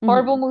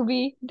 Horrible Hmm.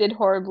 movie, did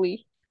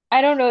horribly.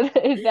 I don't know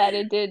that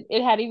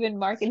it had even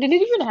market. Did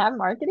it even have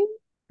marketing?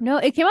 No,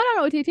 it came out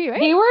on OTT, right?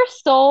 They were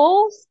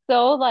so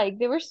like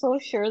they were so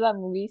sure that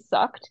movie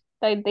sucked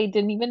that they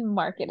didn't even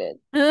market it.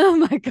 Oh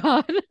my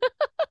God.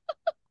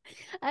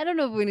 I don't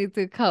know if we need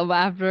to come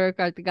after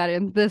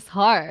Kartikeyan this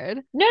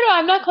hard. No,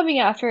 I'm not coming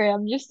after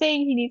him. I'm just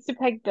saying he needs to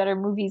pick better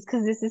movies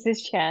because this is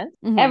his chance.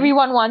 Hmm.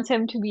 Everyone wants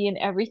him to be in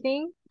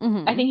everything. I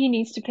Hmm. think he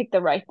needs to pick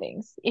the right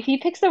things. If he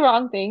picks the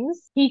wrong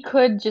things, he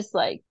could just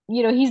like,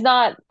 he's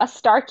not a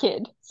star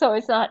kid, so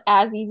it's not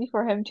as easy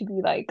for him to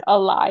be like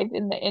alive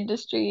in the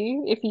industry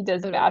if he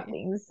does bad Totally.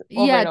 things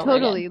over Yeah, and over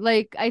again. totally.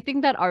 Like I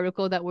think that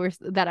article that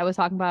I was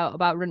talking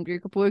about Ranbir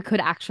Kapoor could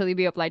actually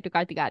be applied to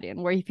Kartikeyan,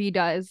 where if he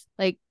does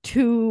like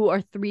 2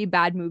 or 3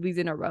 bad movies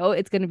in a row,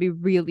 it's gonna be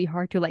really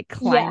hard to like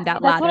climb Yeah,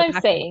 that that's what ladder I'm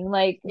back up. saying.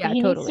 Like Yeah,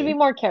 he needs to be totally.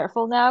 more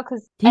careful now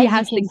because He as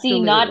you has can things to see,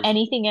 not lose.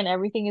 anything and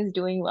everything is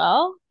doing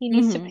well. He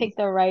needs to Hmm. pick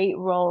the right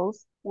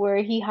roles. where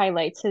he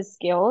highlights his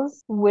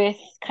skills with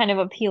kind of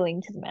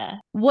appealing to the mass.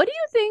 What do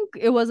you think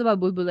it was about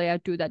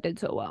Bulbulaya 2 that did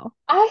so well?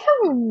 I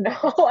have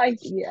no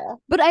idea.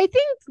 But I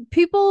think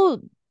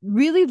people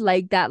really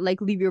like that,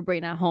 like leave your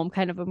brain at home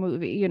kind of a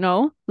movie, you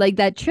know? Like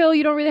that chill,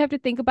 you don't really have to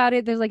think about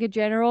it. There's like a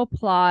general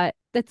plot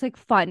that's like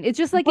fun. It's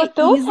just like an But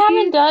those haven't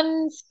easy.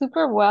 done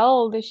super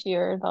well this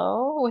year,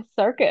 though, with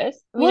Circus.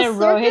 I mean, Well, a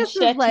Rohit circus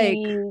is like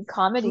Shetty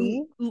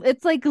comedy.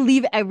 it's like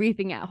leave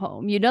everything at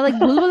home, you know? Like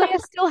Bulbulaya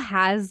still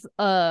has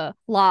a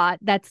plot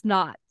that's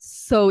not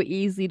so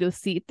easy to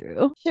see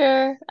through.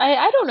 Sure.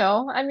 I don't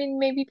know. I mean,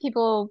 maybe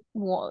people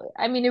won't.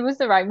 I mean, it was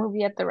the right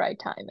movie at the right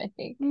time, I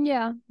think.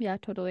 Yeah, yeah,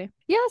 totally.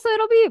 Yeah, so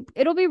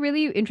it'll be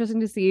really interesting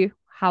to see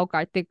how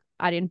Karthik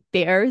Aryan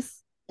fares.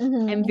 I'm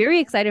Hmm.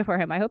 very excited for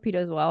him. I hope he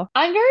does well.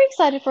 I'm very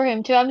excited for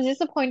him too. I'm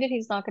disappointed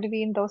he's not going to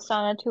be in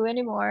Dostana 2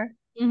 anymore.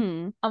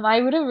 Hmm.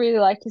 I would have really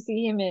liked to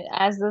see him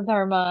as the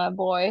Dharma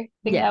boy. I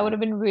think that Yeah. would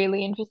have been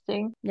really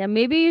interesting. Yeah,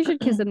 maybe you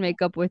should kiss and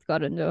make up with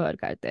Karan Johar,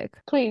 Karthik.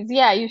 Please,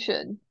 yeah, you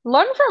should.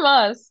 Learn from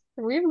us.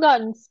 We've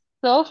gotten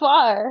so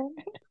far.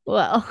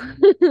 Well,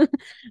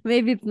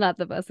 maybe it's not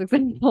the best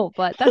example,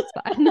 but that's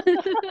fine.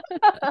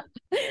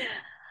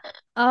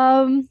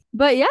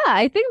 But yeah,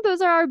 I think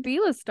those are our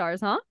B-list stars,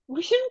 huh?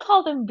 We shouldn't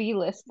call them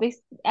B-list.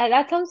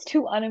 That sounds too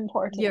You're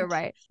unimportant.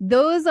 right.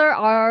 Those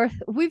are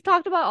we've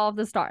talked about all of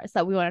the stars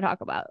that we want to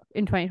talk about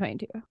in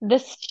 2022. The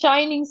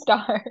shining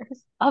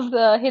stars of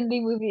the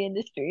Hindi movie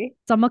industry.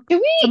 Chamak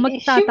Chamakta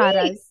Should we,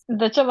 Taras.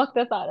 the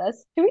Chamakta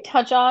Taras, should we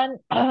touch on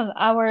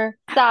our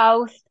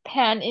South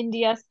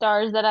Pan-India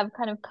stars that have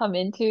kind of come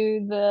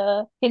into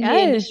the Hindi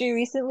industry Yes,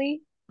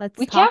 recently? let's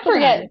We can't talk about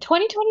forget it.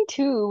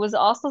 2022 was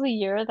also the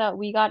year that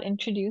we got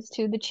introduced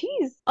to the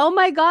cheese. Oh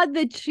my God,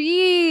 the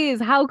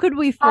cheese. How could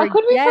we How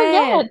could we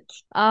forget? forget?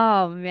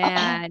 Oh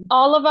man.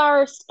 All of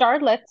our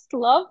starlets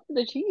love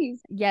the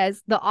cheese.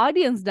 Yes, the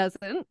audience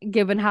doesn't,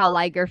 given how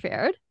Liger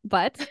fared,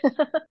 but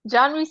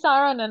Janvi,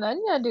 Sarah, and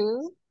Ananya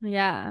do.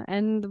 yeah.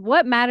 And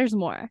what matters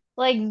more?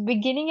 Like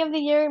beginning of the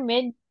year,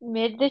 mid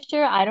this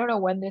year. I don't know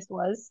when this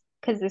was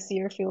because this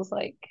year feels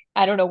like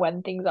I don't know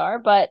when things are,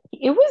 but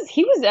he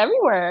was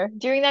everywhere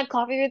during that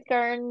Coffee with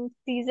Kern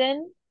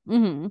season.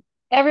 Hmm.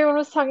 Everyone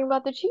was talking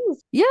about the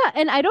cheese. Yeah,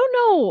 and I don't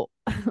know,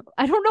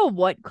 I don't know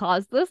what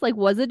caused this. Like,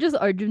 was it just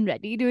Arjun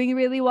Reddy doing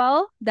really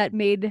well that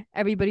made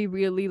everybody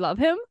really love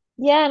him?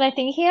 Yeah, and I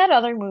think he had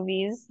other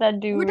movies that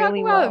do We're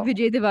talking really about well.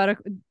 Vijay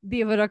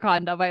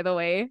Devarakonda, by the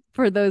way,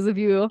 for those of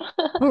you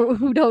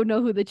who don't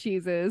know who the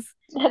cheese is.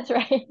 That's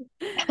right.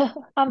 But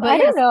I don't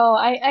yes. know.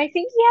 I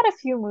think he had a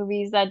few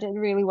movies that did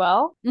really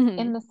well Hmm.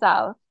 in the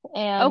South.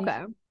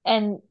 Okay.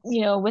 And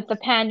with the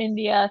Pan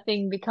India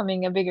thing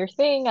becoming a bigger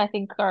thing, I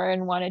think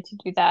Karan wanted to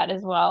do that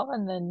as well.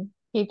 And then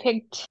he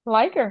picked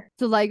Liger.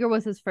 So Liger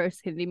was his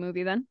first Hindi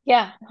movie then?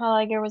 Yeah,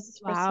 Liger was his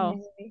first Wow.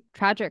 Hindi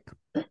Tragic.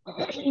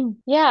 movie.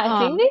 Yeah, I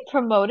think Um, they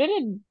promoted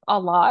it a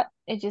lot.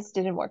 It just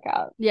didn't work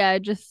out. yeah,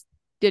 it just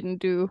didn't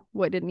do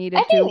what it I needed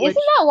to, think isn't which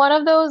that one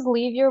of those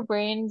leave your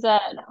brains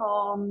at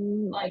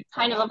home, like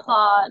kind of a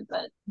plot,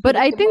 but but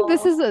I think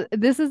predictable.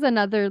 this is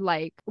another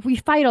like we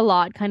fight a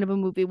lot kind of a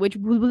movie, which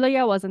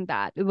Bhulbulaya wasn't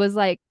that. It was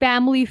like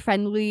family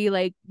friendly,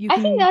 like you I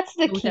think can that's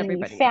the go with key.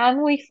 everybody.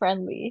 Family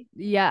friendly.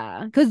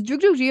 Yeah, because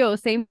Jug Jug Jio,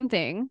 same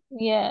thing.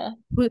 Yeah.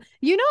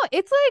 You know,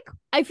 it's like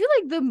I feel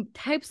like the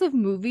types of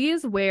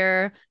movies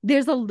where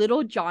there's a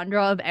little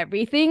genre of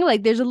everything.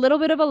 Like there's a little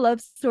bit of a love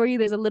story,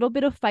 there's a little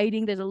bit of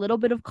fighting, there's a little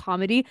bit of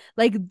comedy.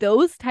 Like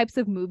those types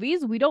of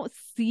movies, we don't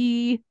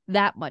see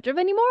that much of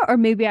anymore. Or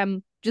maybe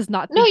I'm just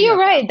not No, thinking you're of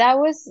right. them. That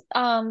was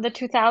the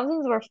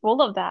 2000s were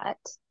full of that.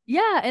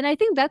 Yeah, and I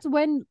think that's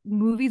when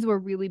movies were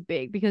really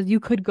big because you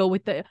could go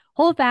with the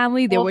whole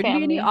family. There Whole wouldn't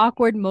be any family.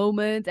 awkward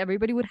moments.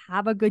 Everybody would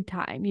have a good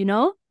time, you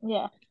know?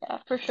 Yeah, yeah,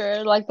 for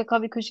sure. Like the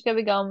Kabhi Khushi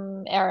Kabhi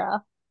Gum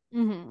era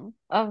Hmm.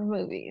 of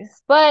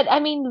movies. But I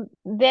mean,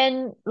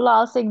 then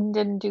Lal Singh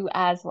didn't do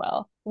as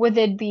well with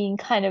it being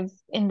kind of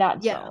in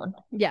that Yeah. zone.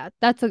 Yeah,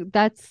 that's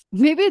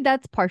maybe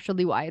that's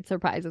partially why it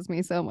surprises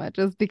me so much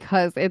is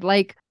because it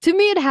like to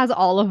me it has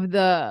all of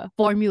the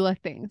formula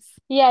things.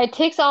 Yeah, it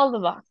ticks all the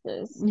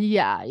boxes.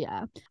 Yeah,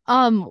 yeah.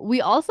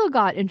 We also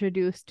got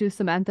introduced to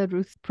Samantha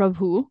Ruth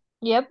Prabhu.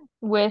 Yep,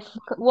 with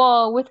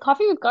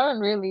Coffee with Karan,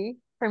 really,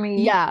 for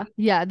me. Yeah,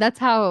 yeah, that's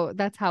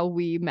how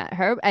we met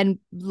her and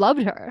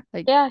loved her.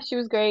 Like Yeah, she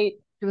was great.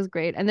 she was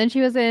great. And then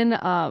she was in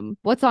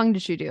what song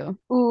did she do?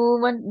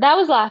 Ooh, that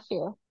was last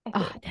year, I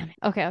Oh, think. damn it.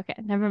 Okay, okay,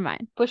 never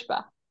mind.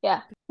 Pushpa.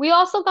 Yeah. We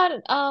also got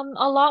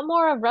a lot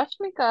more of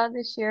Rashmika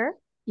this year.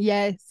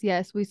 Yes,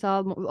 yes, we saw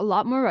a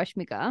lot more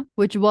Rashmika,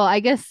 which, well, I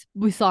guess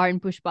we saw her in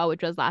Pushpa,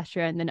 which was last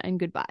year, and then in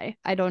Goodbye.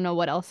 I don't know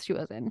what else she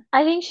was in.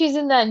 I think she's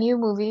in that new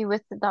movie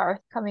with Siddharth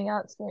coming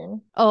out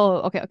soon. Oh,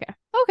 okay, okay.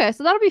 Okay,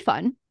 so that'll be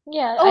fun.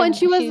 Yeah, Oh, and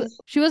she's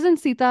she was in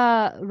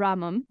Sita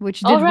Ramam,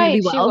 which all did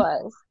really right, she well.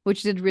 was.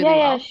 Which did Yeah, really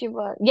yeah, well. she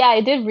was. Yeah,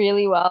 it did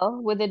really well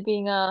with it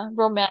being a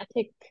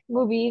romantic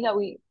movie that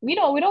we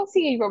don't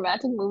see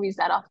romantic movies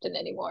that often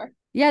anymore.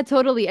 Yeah,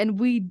 totally. And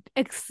we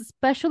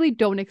especially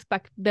don't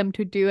expect them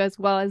to do as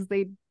well as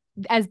they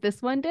as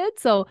this one did.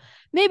 So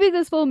maybe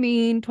this will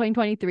mean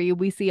 2023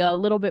 we see a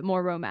little bit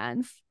more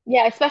romance.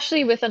 Yeah,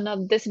 especially with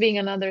another this being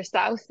another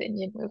South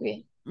Indian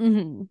movie.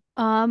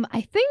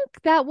 I think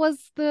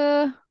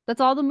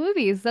that's all the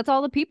movies. That's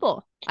all the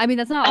people. I mean,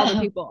 that's not all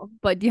the people,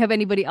 but do you have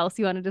anybody else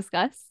you want to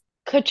discuss?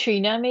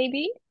 Katrina,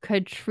 maybe.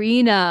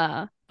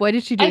 Katrina. What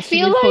did she I do? She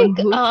feel did phone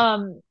like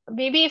booth.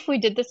 maybe if we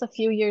did this a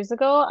few years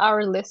ago,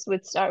 our list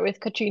would start with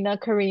Katrina,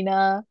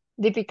 Karina,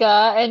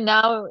 Deepika, and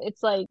now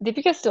it's like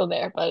Deepika's still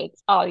there, but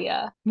it's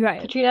Alia.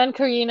 Right. Katrina and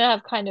Karina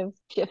have kind of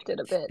shifted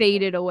a bit,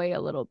 Faded away a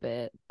little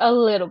bit. a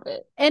little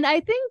bit. And I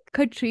think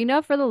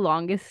Katrina, for the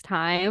longest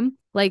time,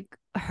 like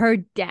her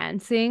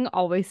dancing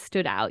always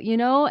stood out,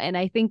 and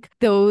I think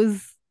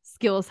those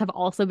skills have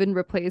also been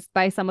replaced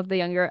by some of the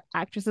younger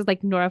actresses.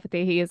 Like Nora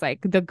Fatehi is like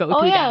the Oh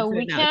go-to yeah, dancer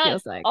we now, it can't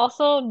feels like.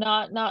 also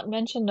not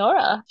mention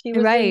Nora. She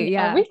was Right, in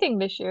yeah. everything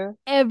this year.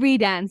 Every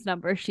dance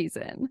number she's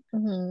in.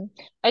 hmm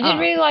I did Um,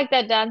 really like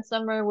that dance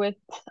number with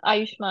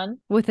Ayushmann.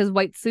 with his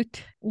white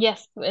suit.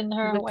 Yes, in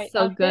her Looks white so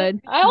outfit.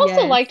 good. I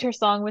also Yes. liked her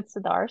song with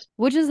Siddharth.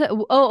 Which is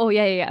oh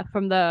yeah, yeah, yeah.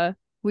 From the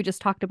we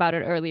just talked about it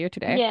earlier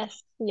today.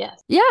 Yes,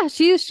 yes. Yeah,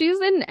 she's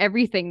in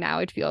everything now,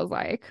 it feels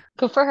like.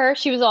 Good for her.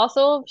 She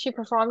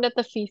performed at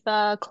the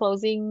FIFA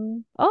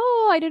closing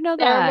Oh, I didn't know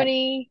that.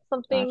 ceremony,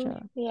 something.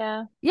 Gotcha.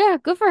 Yeah. Yeah,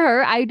 good for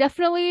her. I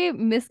definitely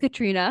miss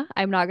Katrina.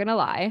 I'm not gonna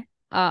lie.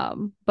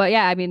 But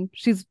yeah, I mean,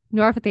 she's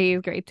Nora Fatehi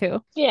is great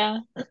too. Yeah.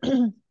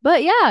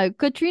 But yeah,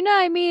 Katrina,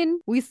 I mean,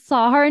 we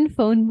saw her in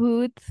Phone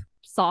Booth,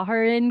 saw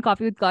her in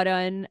Coffee with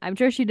Karan. I'm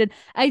sure she did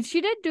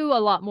do a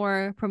lot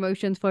more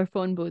promotions for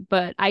Phone Booth,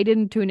 but I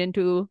didn't tune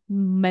into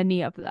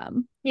many of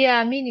them.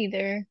 Yeah, me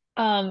neither.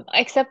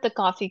 Except the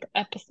coffee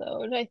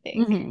episode, I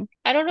think. Hmm.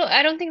 I don't know.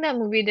 I don't think that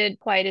movie did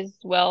quite as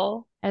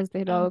well. As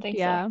they'd I don't hoped. think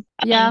so. Yeah.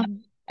 Yeah.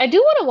 I do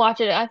want to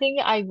watch it. I think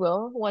I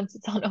will once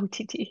it's on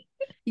OTT.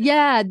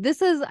 Yeah,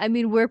 I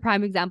mean, we're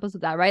prime examples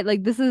of that, right?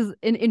 Like, this is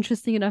an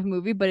interesting enough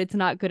movie, but it's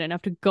not good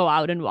enough to go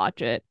out and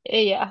watch it.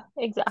 Yeah,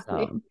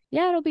 exactly. So,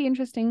 yeah, it'll be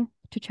interesting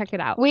to check it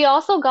out. We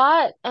also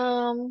got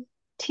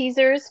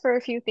teasers for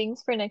a few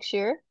things for next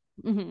year.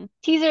 Hmm.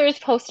 Teasers,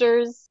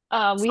 posters. We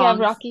have Songs.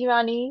 Rocky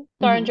Rani,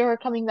 Karan Hmm. Johar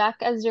coming back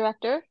as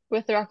director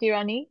with Rocky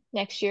Rani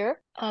next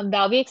year.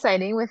 That'll be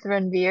exciting with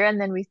Ranveer, and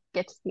then we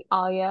get to see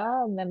Alia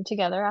and them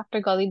together after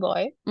Gully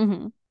Boy.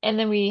 Hmm. And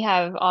then we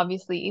have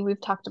obviously we've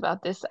talked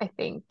about this, I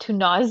think, to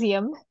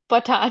nauseam,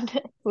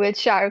 Pathan with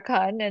Shah Rukh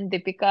Khan and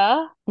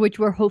Deepika. Which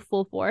we're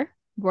hopeful for.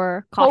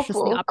 We're cautiously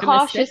Hopeful, optimistic.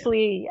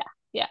 cautiously,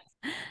 yeah,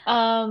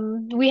 yeah.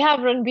 We have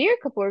Ranbir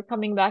Kapoor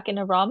coming back in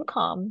a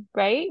rom-com,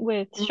 right,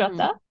 with Hmm.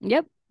 Shraddha.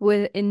 Yep.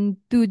 With in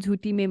Tu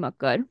Jhuti Mein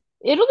Makkar.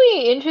 It'll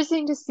be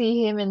interesting to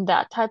see him in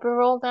that type of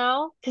role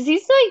now, because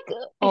he's like,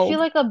 I feel Old.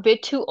 like a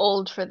bit too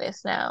old for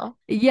this now.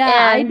 Yeah,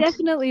 I And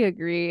definitely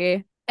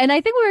agree. And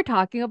I think we were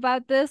talking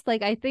about this.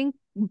 Like, I think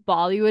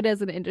Bollywood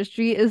as an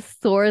industry is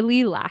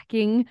sorely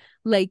lacking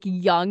like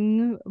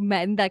young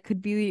men that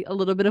could be a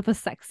little bit of a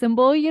sex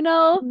symbol, you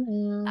know?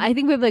 mm, I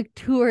think we have like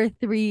two or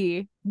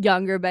three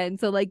younger men.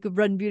 So like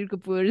Ranbir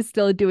Kapoor is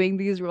still doing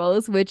these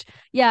roles, which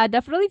yeah,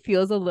 definitely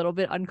feels a little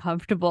bit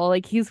uncomfortable.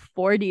 Like he's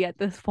 40 at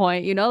this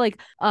point, like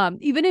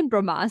even in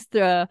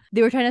Brahmastra,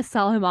 they were trying to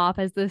sell him off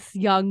as this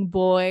young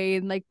boy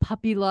and like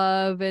puppy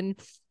love and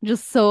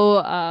just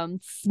so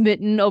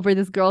smitten over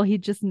this girl he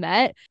just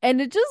met. And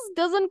it just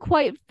doesn't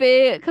quite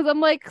fit because I'm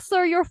like,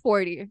 sir, you're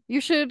 40. You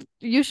should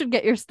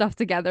get your stuff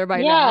together by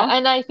yeah, now.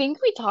 and I think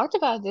we talked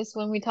about this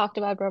when we talked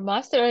about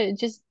Brahmastra. It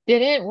just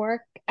didn't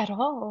work at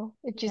all.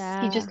 He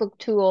Yeah. just looked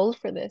too old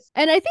for this.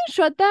 And I think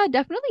Shraddha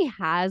definitely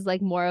has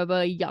like more of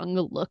a young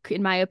look,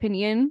 in my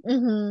opinion.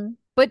 hmm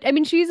But I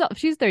mean, she's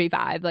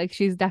 35. Like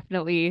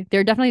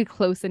they're definitely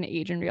close in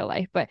age in real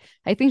life. But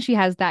I think she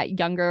has that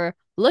younger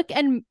look.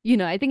 And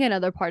I think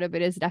another part of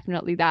it is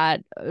definitely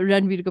that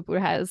Ranbir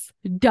Kapoor has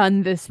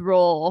done this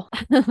role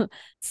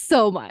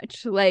so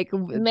much. Like,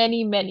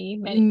 Many, many,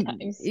 many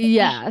times.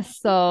 yeah.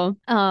 So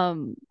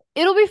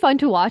it'll be fun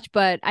to watch.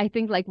 But I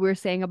think like we're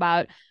saying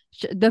about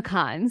the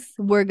cons,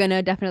 we're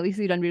gonna definitely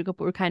see Ranbir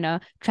Kapoor kind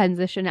of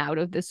transition out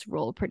of this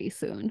role pretty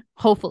soon,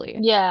 hopefully.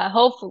 Yeah,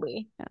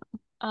 hopefully. Yeah.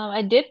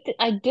 I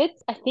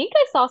think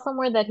I saw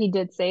somewhere that he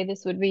did say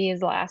this would be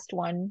his last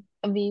one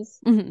of these.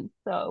 Hmm.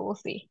 So we'll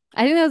see.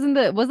 I think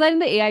that was that in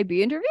the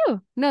AIB interview?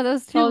 No, that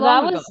was too Oh,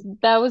 long ago.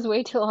 that was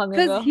way too long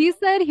Because ago. he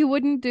said he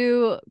wouldn't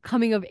do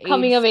coming of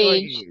Coming age of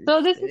age. stories.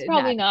 So this is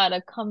probably Next. not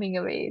a coming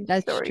of age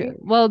That's true. story.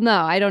 Well, no,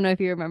 I don't know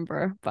if you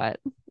remember, but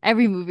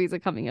every movie's a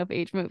coming of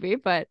age movie,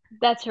 but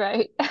That's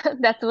right.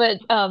 That's what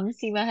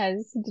Seema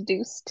has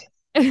deduced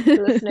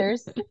to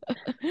listeners.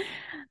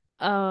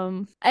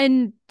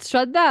 And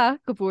Shraddha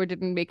Kapoor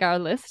didn't make our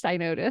list, I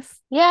noticed.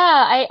 Yeah,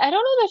 I don't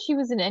know that she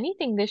was in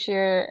anything this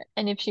year,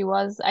 and if she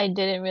was, I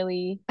didn't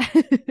really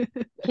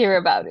hear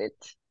about it.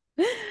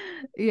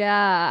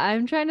 Yeah,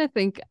 I'm trying to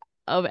think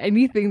of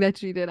anything that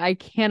she did. I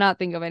cannot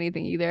think of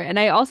anything either. And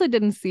I also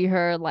didn't see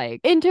her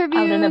like Out and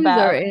interviews or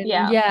about. in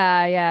Yeah.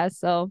 yeah, yeah.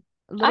 So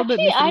a little bit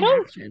Actually, missing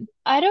in action.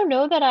 I don't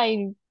know that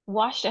I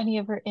watched any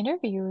of her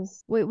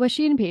interviews. Wait, was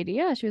she in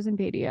Padia? She was in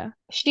Padia.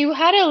 She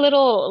had a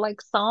little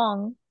like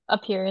song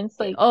appearance,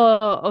 like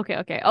Oh, okay,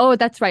 okay. Oh,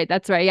 that's right.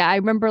 That's right. Yeah, I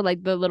remember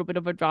like the little bit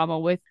of a drama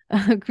with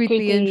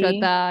Kriti and Kriti.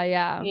 Shraddha.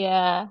 Yeah.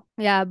 Yeah.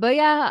 Yeah, but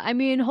yeah, I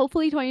mean,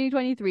 hopefully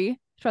 2023,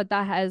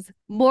 Shraddha has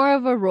more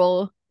of a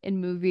role in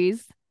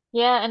movies.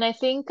 Yeah, and I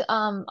think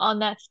on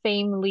that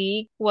same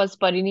league was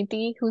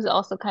Pariniti, who's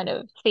also kind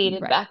of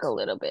faded Right. back a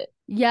little bit.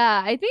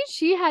 Yeah, I think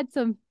she had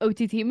some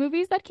OTT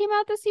movies that came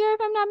out this year,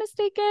 if I'm not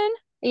mistaken.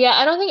 Yeah,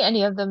 I don't think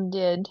any of them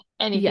did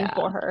anything Yeah,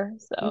 for her.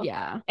 So,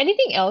 yeah.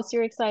 anything else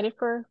you're excited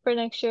for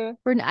next year?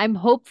 I'm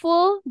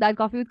hopeful that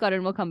Coffee with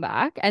Karan will come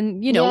back. And,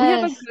 we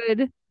have a Yes.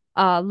 good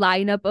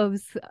lineup of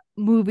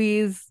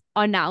movies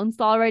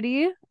announced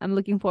already. I'm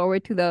looking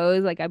forward to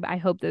those. Like, I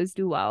hope those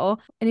do well.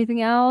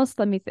 Anything else?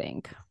 Let me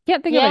think.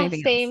 Can't think of Yeah, anything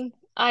else. same.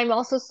 I'm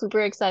also super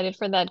excited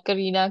for that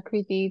Karina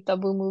Kriti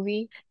Tabu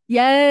movie.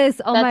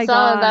 Yes. Oh That my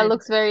song that God.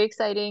 looks very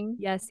exciting.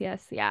 Yes,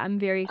 yes. Yeah, I'm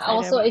very excited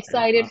Also about that as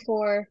excited well.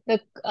 for the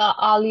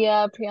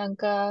Alia,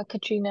 Priyanka,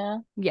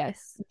 Katrina,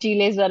 Yes.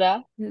 Jile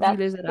Zara. That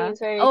Zila Zara. seems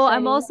very Oh,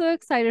 I'm exciting. also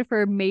excited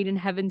for Made in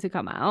Heaven to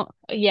come out.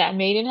 Yeah,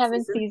 Made in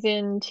Heaven Season.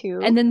 season And two.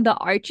 then the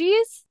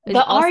Archies is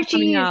The also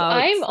coming Archies. out.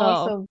 I'm So,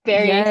 also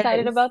very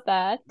excited yes. about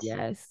that.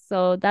 Yes.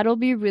 So that'll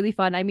be really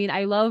fun. I mean,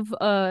 I love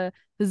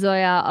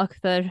Zoya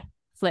Akhtar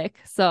flick.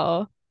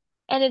 So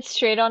And it's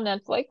straight on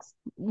Netflix.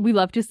 we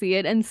love to see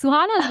it. And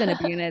Suhana's gonna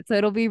be in it. So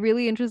it'll be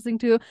really interesting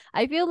too.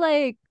 I feel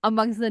like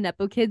amongst the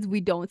Nepo kids,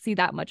 we don't see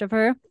that much of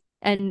her.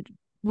 And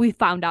we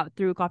found out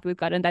through Coffee with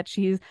Gutton that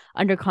she's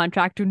under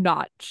contract to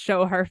not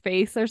show her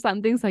face or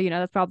something. So,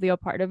 that's probably a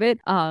part of it.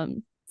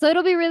 So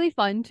it'll be really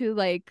fun to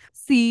like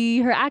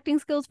see her acting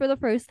skills for the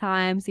first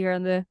time, see her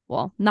on the,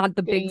 well, not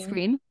the big Screen.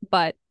 screen,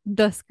 but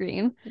the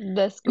screen.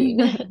 The screen.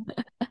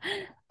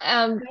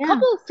 Yeah.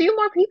 Few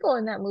more people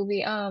in that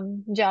movie.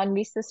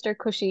 Janvi's sister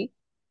Kushi.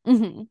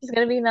 Hmm. He's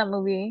gonna be in that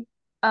movie.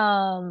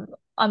 Um,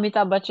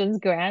 Amitabh Bachchan's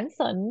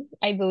grandson,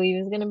 I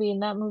believe, is gonna be in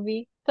that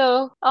movie.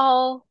 So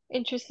all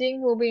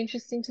interesting. Will be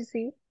interesting to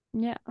see.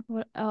 Yeah.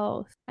 What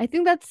else? I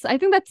think that's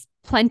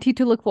plenty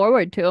to look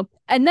forward to.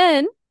 And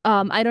then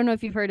I don't know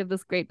if you've heard of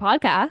this great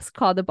podcast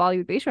called the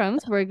Bollywood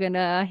Bashrooms. We're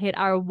gonna hit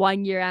our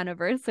 1 year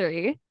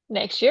anniversary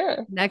Next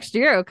year. next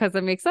year because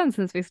it makes sense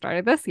since we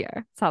started this year.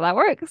 That's how that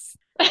works.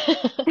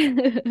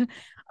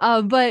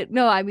 But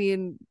no, I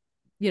mean,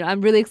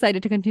 I'm really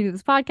excited to continue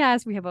this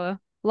podcast. We have a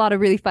lot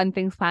of really fun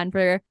things planned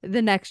for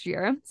the next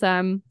year. So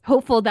I'm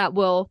hopeful that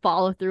we'll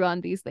follow through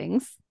on these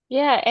things.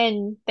 Yeah,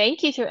 and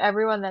thank you to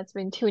everyone that's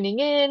been tuning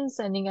in,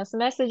 sending us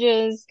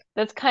messages.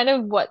 That's kind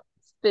of what's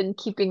been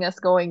keeping us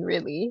going,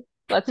 really.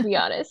 Let's be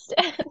honest.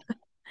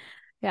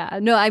 Yeah,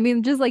 no, I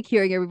mean, just like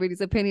hearing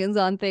everybody's opinions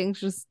on things,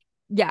 just,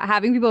 yeah,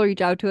 having people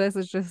reach out to us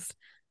is just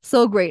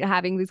so great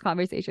having these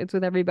conversations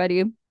with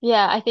everybody.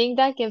 Yeah, I think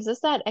that gives us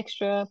that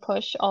extra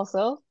push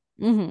also.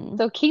 Hmm.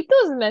 So keep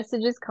those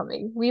messages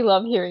coming. We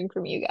love hearing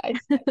from you guys.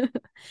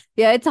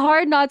 Yeah, it's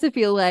hard not to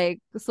feel like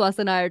Swas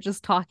and I are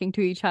just talking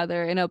to each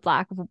other in a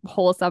black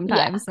hole Yeah,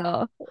 sometimes.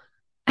 So,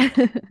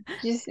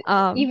 just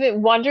um,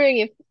 even wondering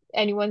if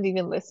anyone's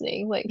even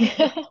listening. Like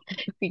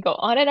we go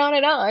on and on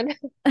and on.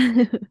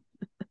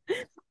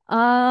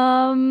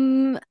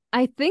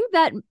 I think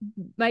that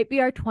might be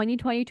our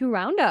 2022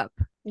 roundup.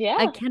 I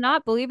Yeah.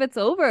 cannot believe it's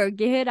over.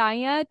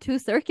 Gehiraya to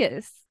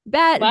circus.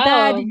 Bad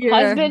Wow, year.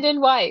 husband and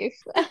wife.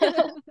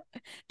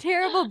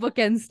 Terrible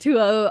bookends to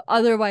a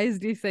otherwise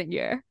decent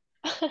year.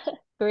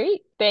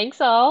 Great. Thanks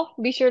all.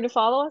 Be sure to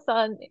follow us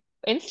on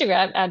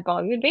Instagram at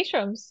Bollywood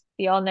Bashrooms.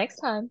 See y'all next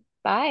time.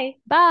 Bye.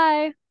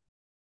 Bye.